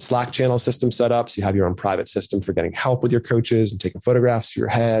Slack channel system set up. So you have your own private system for getting help with your coaches and taking photographs of your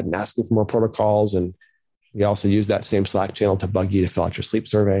head and asking for more protocols. And we also use that same Slack channel to bug you to fill out your sleep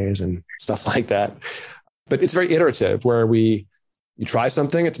surveys and stuff like that. But it's very iterative, where you try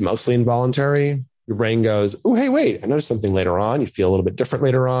something, it's mostly involuntary. Your brain goes, oh, hey, wait, I noticed something later on. You feel a little bit different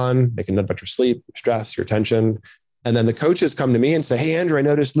later on, make a note about your sleep, your stress, your attention. And then the coaches come to me and say, hey, Andrew, I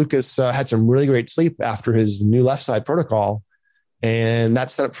noticed Lucas had some really great sleep after his new left side protocol. And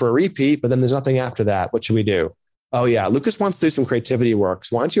that's set up for a repeat, but then there's nothing after that. What should we do? Oh yeah, Lucas wants to do some creativity work.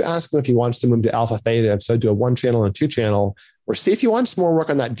 So why don't you ask him if he wants to move to alpha theta? So do a 1-channel and 2-channel, or see if he wants more work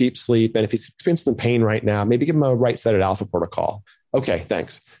on that deep sleep. And if he's experiencing pain right now, maybe give him a right-sided alpha protocol. Okay,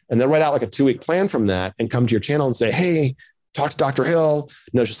 thanks. And then write out like a 2-week plan from that and come to your channel and say, hey, talk to Dr. Hill.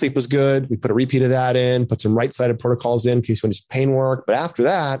 Knows your sleep was good. We put a repeat of that in, put some right-sided protocols in case you want to do some pain work. But after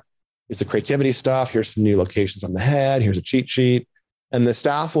that, is the creativity stuff. Here's some new locations on the head. Here's a cheat sheet. And the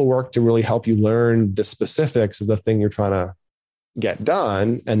staff will work to really help you learn the specifics of the thing you're trying to get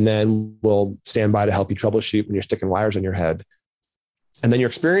done. And then we'll stand by to help you troubleshoot when you're sticking wires in your head. And then your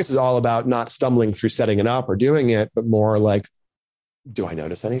experience is all about not stumbling through setting it up or doing it, but more like, do I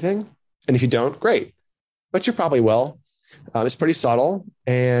notice anything? And if you don't, great. But you probably will. It's pretty subtle.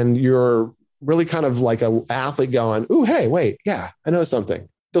 And you're really kind of like an athlete going, ooh, hey, wait, yeah, I know something.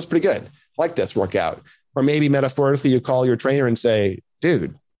 Feels pretty good. I like this workout. Or maybe metaphorically, you call your trainer and say,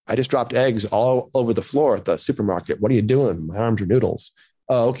 dude, I just dropped eggs all over the floor at the supermarket. What are you doing? My arms are noodles.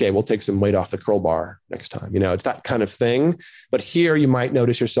 Oh, okay. We'll take some weight off the curl bar next time. It's that kind of thing. But here you might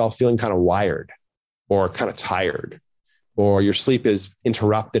notice yourself feeling kind of wired or kind of tired, or your sleep is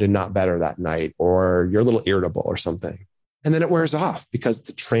interrupted and not better that night, or you're a little irritable or something. And then it wears off because it's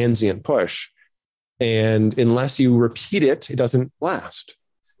a transient push. And unless you repeat it, it doesn't last.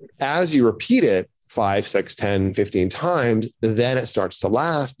 As you repeat it, 5, 6, 10, 15 times, then it starts to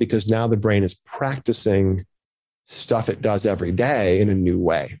last because now the brain is practicing stuff it does every day in a new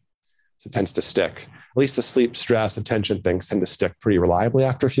way. So it tends to stick. At least the sleep, stress, attention things tend to stick pretty reliably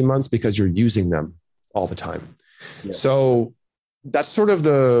after a few months because you're using them all the time. Yeah. So that's sort of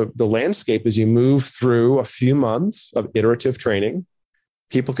the landscape as you move through a few months of iterative training.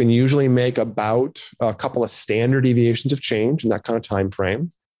 People can usually make about a couple of standard deviations of change in that kind of time frame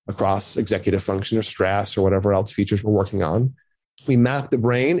across executive function or stress or whatever else features we're working on. We map the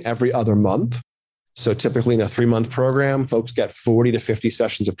brain every other month. So typically in a 3-month program, folks get 40 to 50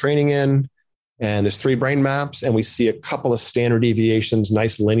 sessions of training in, and there's 3 brain maps, and we see a couple of standard deviations,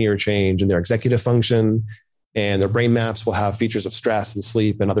 nice linear change in their executive function, and their brain maps will have features of stress and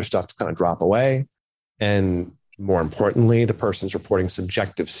sleep and other stuff to kind of drop away. And more importantly, the person's reporting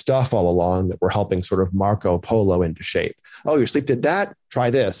subjective stuff all along that we're helping sort of Marco Polo into shape. Oh, your sleep did that? Try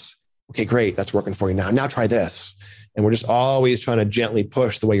this. Okay, great. That's working for you now. Now try this. And we're just always trying to gently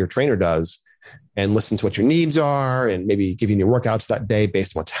push the way your trainer does and listen to what your needs are and maybe give you new workouts that day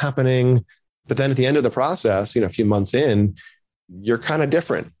based on what's happening. But then at the end of the process, a few months in, you're kind of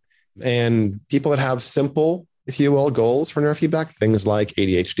different. And people that have simple, if you will, goals for neurofeedback, things like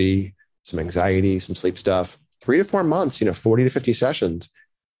ADHD, some anxiety, some sleep stuff, 3 to 4 months, 40 to 50 sessions,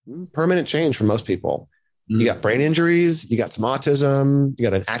 permanent change for most people. You got brain injuries, you got some autism, you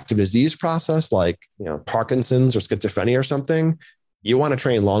got an active disease process like, Parkinson's or schizophrenia or something. You want to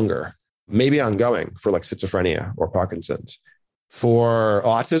train longer, maybe ongoing for like schizophrenia or Parkinson's. For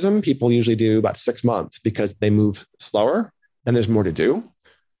autism, people usually do about 6 months because they move slower and there's more to do.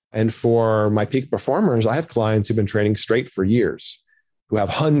 And for my peak performers, I have clients who've been training straight for years, who have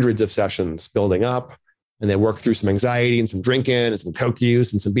hundreds of sessions building up, and they work through some anxiety and some drinking and some coke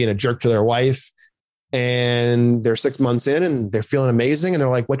use and some being a jerk to their wife. And they're 6 months in and they're feeling amazing. And they're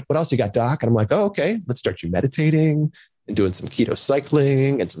like, what else you got, doc? And I'm like, oh, okay, let's start you meditating and doing some keto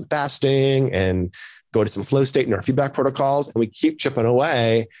cycling and some fasting and go to some flow state neurofeedback protocols. And we keep chipping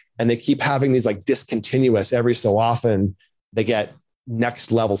away, and they keep having these like discontinuous every so often. They get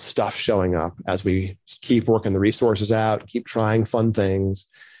next level stuff showing up as we keep working the resources out, keep trying fun things.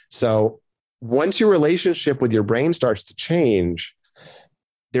 So once your relationship with your brain starts to change,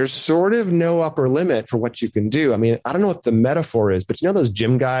 there's sort of no upper limit for what you can do. I mean, I don't know what the metaphor is, but those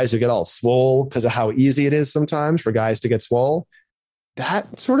gym guys who get all swole because of how easy it is sometimes for guys to get swole?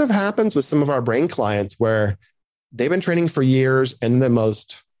 That sort of happens with some of our brain clients where they've been training for years and the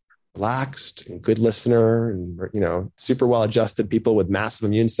most relaxed and good listener and, super well-adjusted people with massive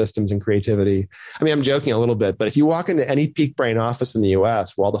immune systems and creativity. I mean, I'm joking a little bit, but if you walk into any peak brain office in the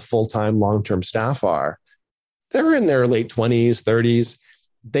US where all the full-time long-term staff are, they're in their late 20s, 30s.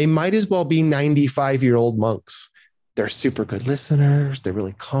 They might as well be 95-year-old monks. They're super good listeners. They're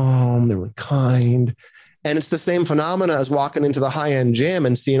really calm. They're really kind. And it's the same phenomena as walking into the high-end gym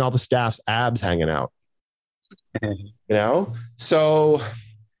and seeing all the staff's abs hanging out. So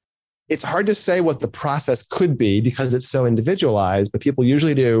it's hard to say what the process could be because it's so individualized, but people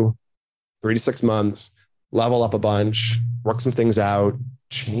usually do 3 to 6 months, level up a bunch, work some things out,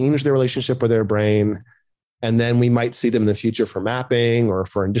 change their relationship with their brain. And then we might see them in the future for mapping or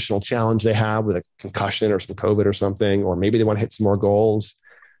for an additional challenge they have with a concussion or some COVID or something, or maybe they want to hit some more goals.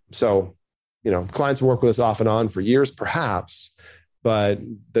 So, clients work with us off and on for years, perhaps, but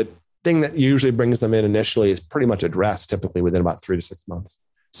the thing that usually brings them in initially is pretty much addressed typically within about 3 to 6 months.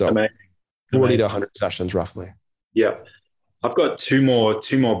 So Amazing. 40 to 100 sessions roughly. Yeah. I've got two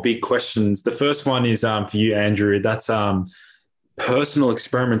more big questions. The first one is for you, Andrew. That's personal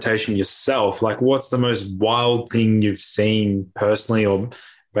experimentation yourself. Like, what's the most wild thing you've seen personally, or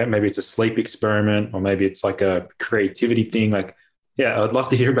maybe it's a sleep experiment, or maybe it's like a creativity thing. Like, yeah, I'd love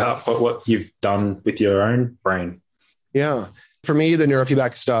to hear about what you've done with your own brain. Yeah. For me, the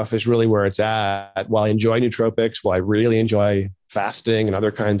neurofeedback stuff is really where it's at. While I enjoy nootropics, while I really enjoy fasting and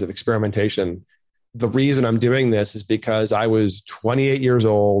other kinds of experimentation, the reason I'm doing this is because I was 28 years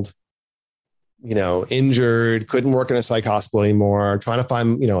old, injured, couldn't work in a psych hospital anymore, trying to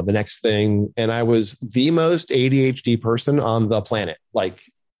find, the next thing. And I was the most ADHD person on the planet. Like,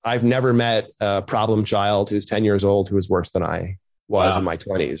 I've never met a problem child who's 10 years old who was worse than I was in my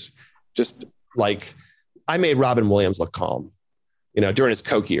 20s. Just like, I made Robin Williams look calm, during his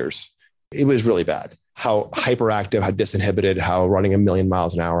Coke years. It was really bad. How hyperactive, how disinhibited, how running 1,000,000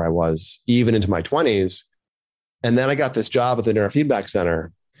 miles an hour I was, even into my 20s. And then I got this job at the Neurofeedback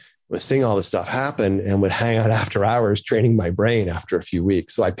Center, was seeing all this stuff happen, and would hang out after hours training my brain after a few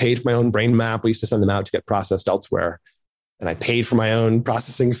weeks. So I paid for my own brain map. We used to send them out to get processed elsewhere. And I paid for my own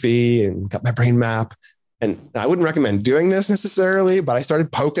processing fee and got my brain map. And I wouldn't recommend doing this necessarily, but I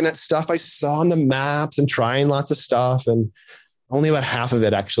started poking at stuff I saw on the maps and trying lots of stuff. And only about half of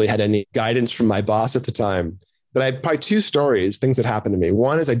it actually had any guidance from my boss at the time. But I have probably 2 stories, things that happened to me.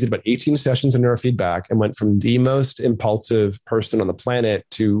 One is I did about 18 sessions of neurofeedback and went from the most impulsive person on the planet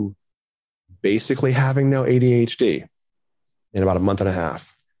to basically having no ADHD in about a month and a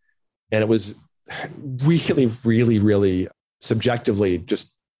half. And it was really, really, really subjectively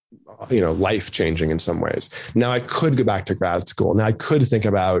just, life-changing in some ways. Now I could go back to grad school. Now I could think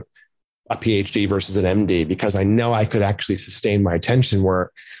about a PhD versus an MD, because I know I could actually sustain my attention,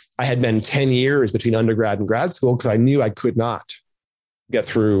 where I had been 10 years between undergrad and grad school because I knew I could not get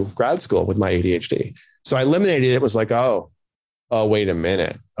through grad school with my ADHD. So I eliminated it. It was like, oh, wait a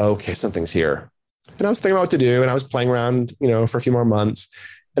minute. Okay, something's here. And I was thinking about what to do, and I was playing around, for a few more months.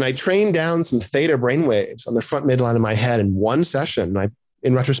 And I trained down some theta brainwaves on the front midline of my head in one session. I,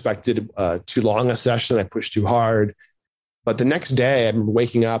 in retrospect, did too long a session. I pushed too hard. But the next day, I'm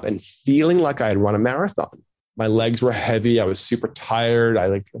waking up and feeling like I had run a marathon. My legs were heavy. I was super tired.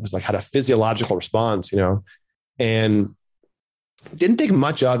 I had a physiological response, and didn't think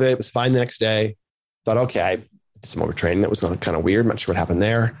much of it. It was fine the next day. Thought, okay, I did some overtraining. That was kind of weird. I'm not sure what happened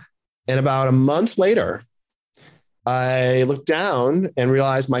there. And about a month later, I looked down and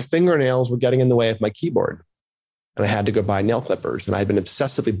realized my fingernails were getting in the way of my keyboard. And I had to go buy nail clippers. And I'd been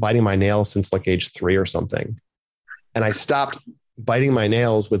obsessively biting my nails since like age 3 or something. And I stopped biting my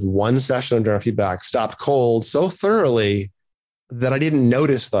nails with one session of neurofeedback, stopped cold so thoroughly that I didn't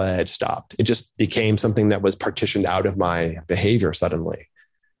notice that I had stopped. It just became something that was partitioned out of my behavior suddenly.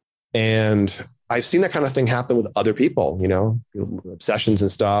 And I've seen that kind of thing happen with other people, obsessions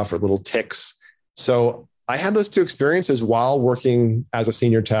and stuff, or little tics. So I had those 2 experiences while working as a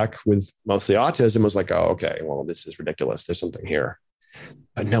senior tech with mostly autism. I was like, oh, okay, well, this is ridiculous. There's something here.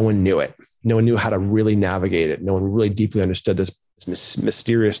 But no one knew it. No one knew how to really navigate it. No one really deeply understood this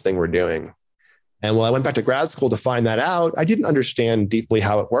mysterious thing we're doing. And when I went back to grad school to find that out, I didn't understand deeply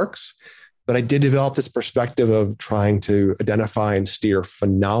how it works, but I did develop this perspective of trying to identify and steer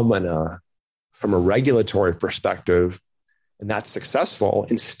phenomena from a regulatory perspective. And that's successful,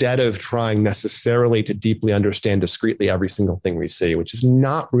 instead of trying necessarily to deeply understand discretely every single thing we see, which is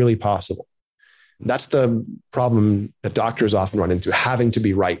not really possible. That's the problem that doctors often run into, having to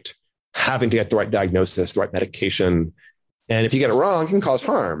be right, having to get the right diagnosis, the right medication. And if you get it wrong, it can cause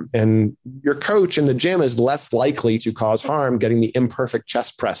harm. And your coach in the gym is less likely to cause harm getting the imperfect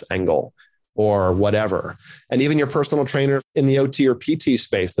chest press angle or whatever. And even your personal trainer in the OT or PT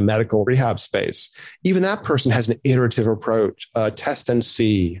space, the medical rehab space, even that person has an iterative approach, a test and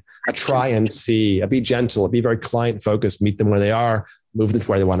see, a try and see, a be gentle, a be very client focused, meet them where they are, move them to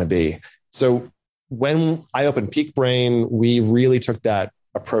where they want to be. So when I opened Peak Brain, we really took that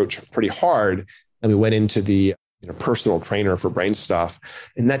approach pretty hard, and we went into the personal trainer for brain stuff.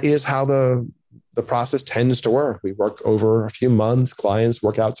 And that is how the process tends to work. We work over a few months, clients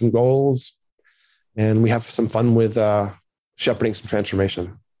work out some goals, and we have some fun with shepherding some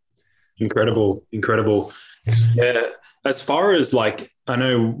transformation. Incredible. Yeah. As far as like I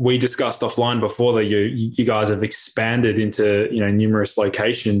know we discussed offline before that you guys have expanded into, numerous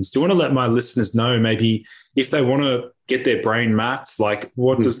locations. Do you want to let my listeners know maybe if they want to get their brain mapped, like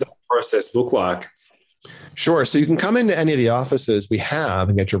what does that process look like? Sure. So you can come into any of the offices we have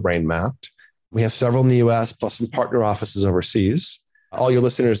and get your brain mapped. We have several in the US plus some partner offices overseas. All your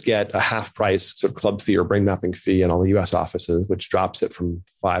listeners get a half price sort of club fee or brain mapping fee in all the US offices, which drops it from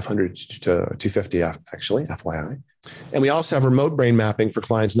 $500 to $250 actually, FYI. And we also have remote brain mapping for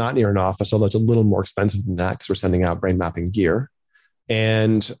clients not near an office, although it's a little more expensive than that because we're sending out brain mapping gear.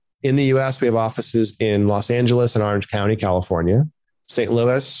 And in the US, we have offices in Los Angeles and Orange County, California, St.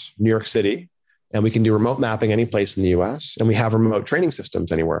 Louis, New York City, and we can do remote mapping any place in the US. And we have remote training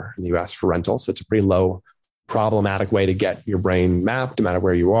systems anywhere in the US for rental. So it's a pretty low problematic way to get your brain mapped no matter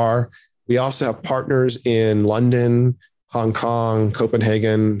where you are. We also have partners in London, Hong Kong,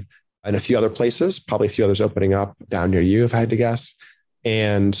 Copenhagen, and a few other places, probably a few others opening up down near you, if I had to guess.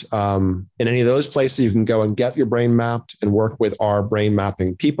 And in any of those places, you can go and get your brain mapped and work with our brain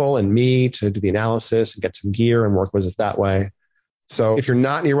mapping people and me to do the analysis and get some gear and work with us that way. So if you're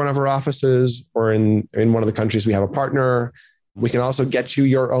not near one of our offices or in one of the countries we have a partner, we can also get you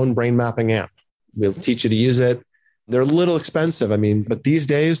your own brain mapping app. We'll teach you to use it. They're a little expensive. But these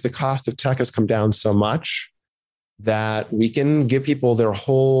days, the cost of tech has come down so much that we can give people their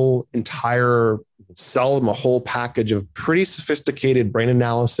sell them a whole package of pretty sophisticated brain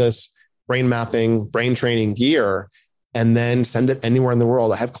analysis, brain mapping, brain training gear, and then send it anywhere in the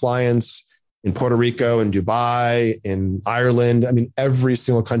world. I have clients in Puerto Rico, in Dubai, in Ireland. Every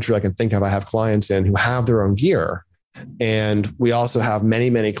single country I can think of, I have clients in who have their own gear. And we also have many,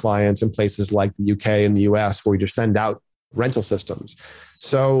 many clients in places like the UK and the US where we just send out rental systems.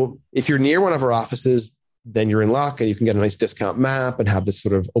 So if you're near one of our offices, then you're in luck and you can get a nice discount map and have this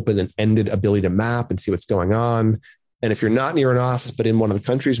sort of open-ended ability to map and see what's going on. And if you're not near an office, but in one of the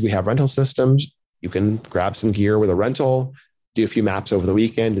countries we have rental systems, you can grab some gear with a rental, do a few maps over the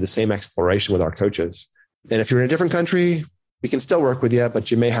weekend, do the same exploration with our coaches. And if you're in a different country, we can still work with you, but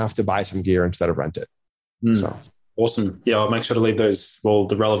you may have to buy some gear instead of rent it. So awesome. Yeah, I'll make sure to leave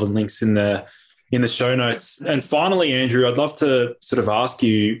the relevant links in the show notes. And finally, Andrew, I'd love to sort of ask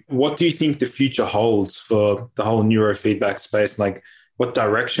you, what do you think the future holds for the whole neurofeedback space? Like, what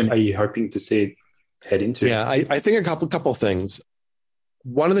direction are you hoping to see it head into? Yeah, I think a couple things.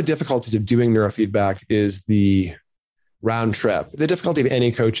 One of the difficulties of doing neurofeedback is the round trip. The difficulty of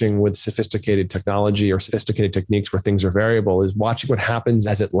any coaching with sophisticated technology or sophisticated techniques where things are variable is watching what happens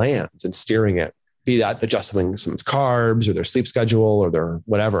as it lands and steering it, be that adjusting someone's carbs or their sleep schedule or their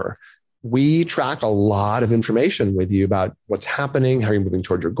whatever. We track a lot of information with you about what's happening, how you're moving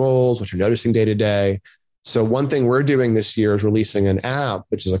toward your goals, what you're noticing day to day. So one thing we're doing this year is releasing an app,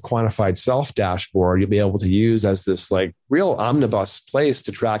 which is a quantified self dashboard you'll be able to use as this like real omnibus place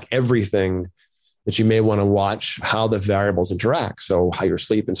to track everything that you may want to watch, how the variables interact. So how your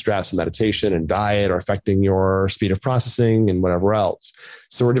sleep and stress and meditation and diet are affecting your speed of processing and whatever else.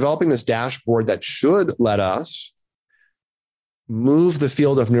 So we're developing this dashboard that should let us move the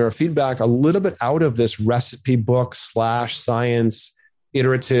field of neurofeedback a little bit out of this recipe book / science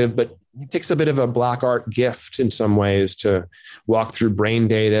iterative, but it takes a bit of a black art gift in some ways to walk through brain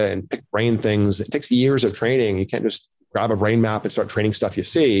data and pick brain things. It takes years of training. You can't just grab a brain map and start training stuff you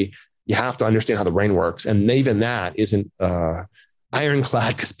see. You have to understand how the brain works. And even that isn't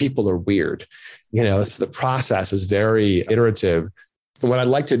ironclad because people are weird. It's the process is very iterative. And what I'd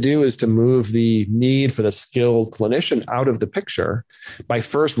like to do is to move the need for the skilled clinician out of the picture by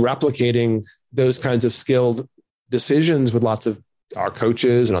first replicating those kinds of skilled decisions with lots of our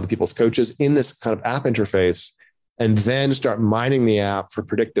coaches and other people's coaches in this kind of app interface, and then start mining the app for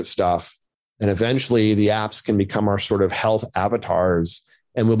predictive stuff. And eventually the apps can become our sort of health avatars.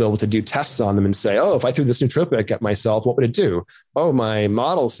 And we'll be able to do tests on them and say, oh, if I threw this nootropic at myself, what would it do? Oh, my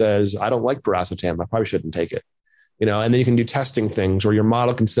model says I don't like paracetam. I probably shouldn't take it. And then you can do testing things where your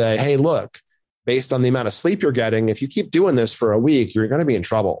model can say, hey, look, based on the amount of sleep you're getting, if you keep doing this for a week, you're going to be in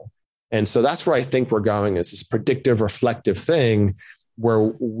trouble. And so that's where I think we're going, is this predictive, reflective thing where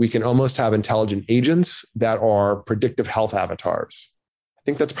we can almost have intelligent agents that are predictive health avatars. I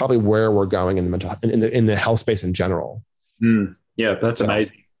think that's probably where we're going in the health space in general. Yeah, that's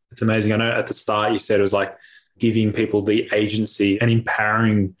amazing. It's amazing. I know at the start you said it was like giving people the agency and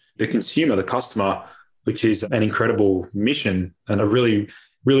empowering the consumer, the customer, which is an incredible mission. And I really,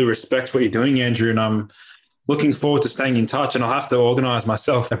 really respect what you're doing, Andrew. And I'm looking forward to staying in touch. And I'll have to organize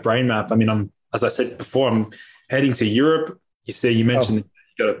myself a brain map. As I said before, I'm heading to Europe. You mentioned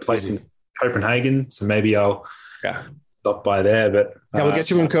you got a place in Copenhagen. So maybe I'll stop by there. But yeah, we'll get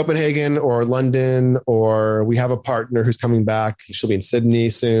you in Copenhagen or London, or we have a partner who's coming back. She'll be in Sydney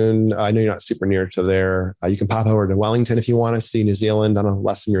soon. I know you're not super near to there. You can pop over to Wellington if you want to see New Zealand. I don't know,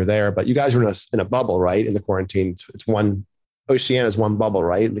 less than you're there, but you guys are in a bubble, right? In the quarantine, it's one, Oceania is one bubble,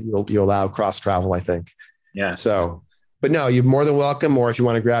 right? You allow cross travel, I think. Yeah. So, but no, you're more than welcome. Or if you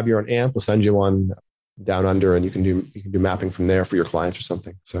want to grab your own amp, we'll send you one down under, and you can do mapping from there for your clients or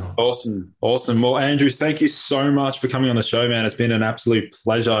something. So awesome. Well, Andrew, thank you so much for coming on the show, man. It's been an absolute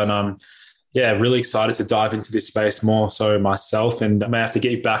pleasure, and I'm really excited to dive into this space more so myself, and I may have to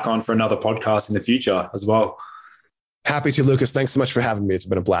get you back on for another podcast in the future as well. Happy to, Lucas. Thanks so much for having me. It's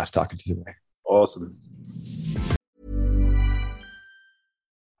been a blast talking to you today. Awesome.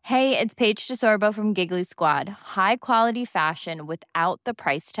 Hey, it's Paige DeSorbo from Giggly Squad. High quality fashion without the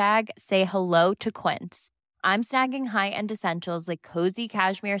price tag. Say hello to Quince. I'm snagging high-end essentials like cozy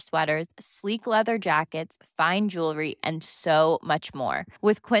cashmere sweaters, sleek leather jackets, fine jewelry, and so much more.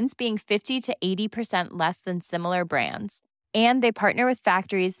 With Quince being 50 to 80% less than similar brands. And they partner with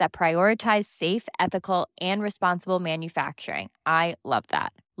factories that prioritize safe, ethical, and responsible manufacturing. I love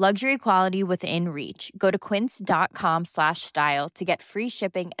that. Luxury quality within reach. Go to quince.com/style to get free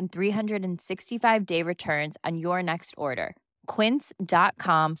shipping and 365-day returns on your next order.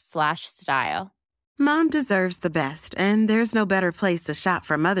 Quince.com/style. Mom deserves the best, and there's no better place to shop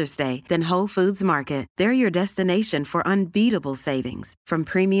for Mother's Day than Whole Foods Market. They're your destination for unbeatable savings, from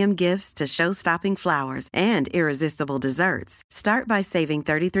premium gifts to show-stopping flowers and irresistible desserts. Start by saving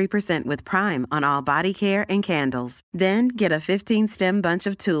 33% with Prime on all body care and candles. Then get a 15-stem bunch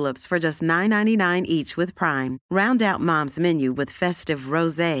of tulips for just $9.99 each with Prime. Round out Mom's menu with festive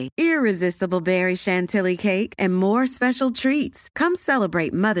rosé, irresistible berry chantilly cake, and more special treats. Come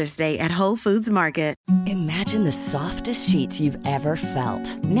celebrate Mother's Day at Whole Foods Market. Imagine the softest sheets you've ever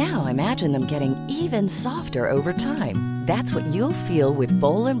felt. Now imagine them getting even softer over time. That's what you'll feel with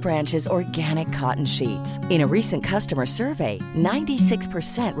Boll & Branch's organic cotton sheets. In a recent customer survey,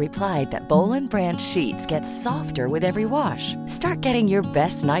 96% replied that Boll & Branch sheets get softer with every wash. Start getting your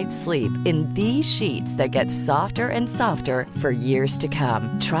best night's sleep in these sheets that get softer and softer for years to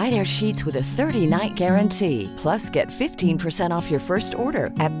come. Try their sheets with a 30-night guarantee. Plus, get 15% off your first order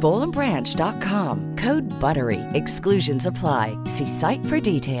at bollandbranch.com. Code BUTTERY. Exclusions apply. See site for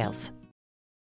details.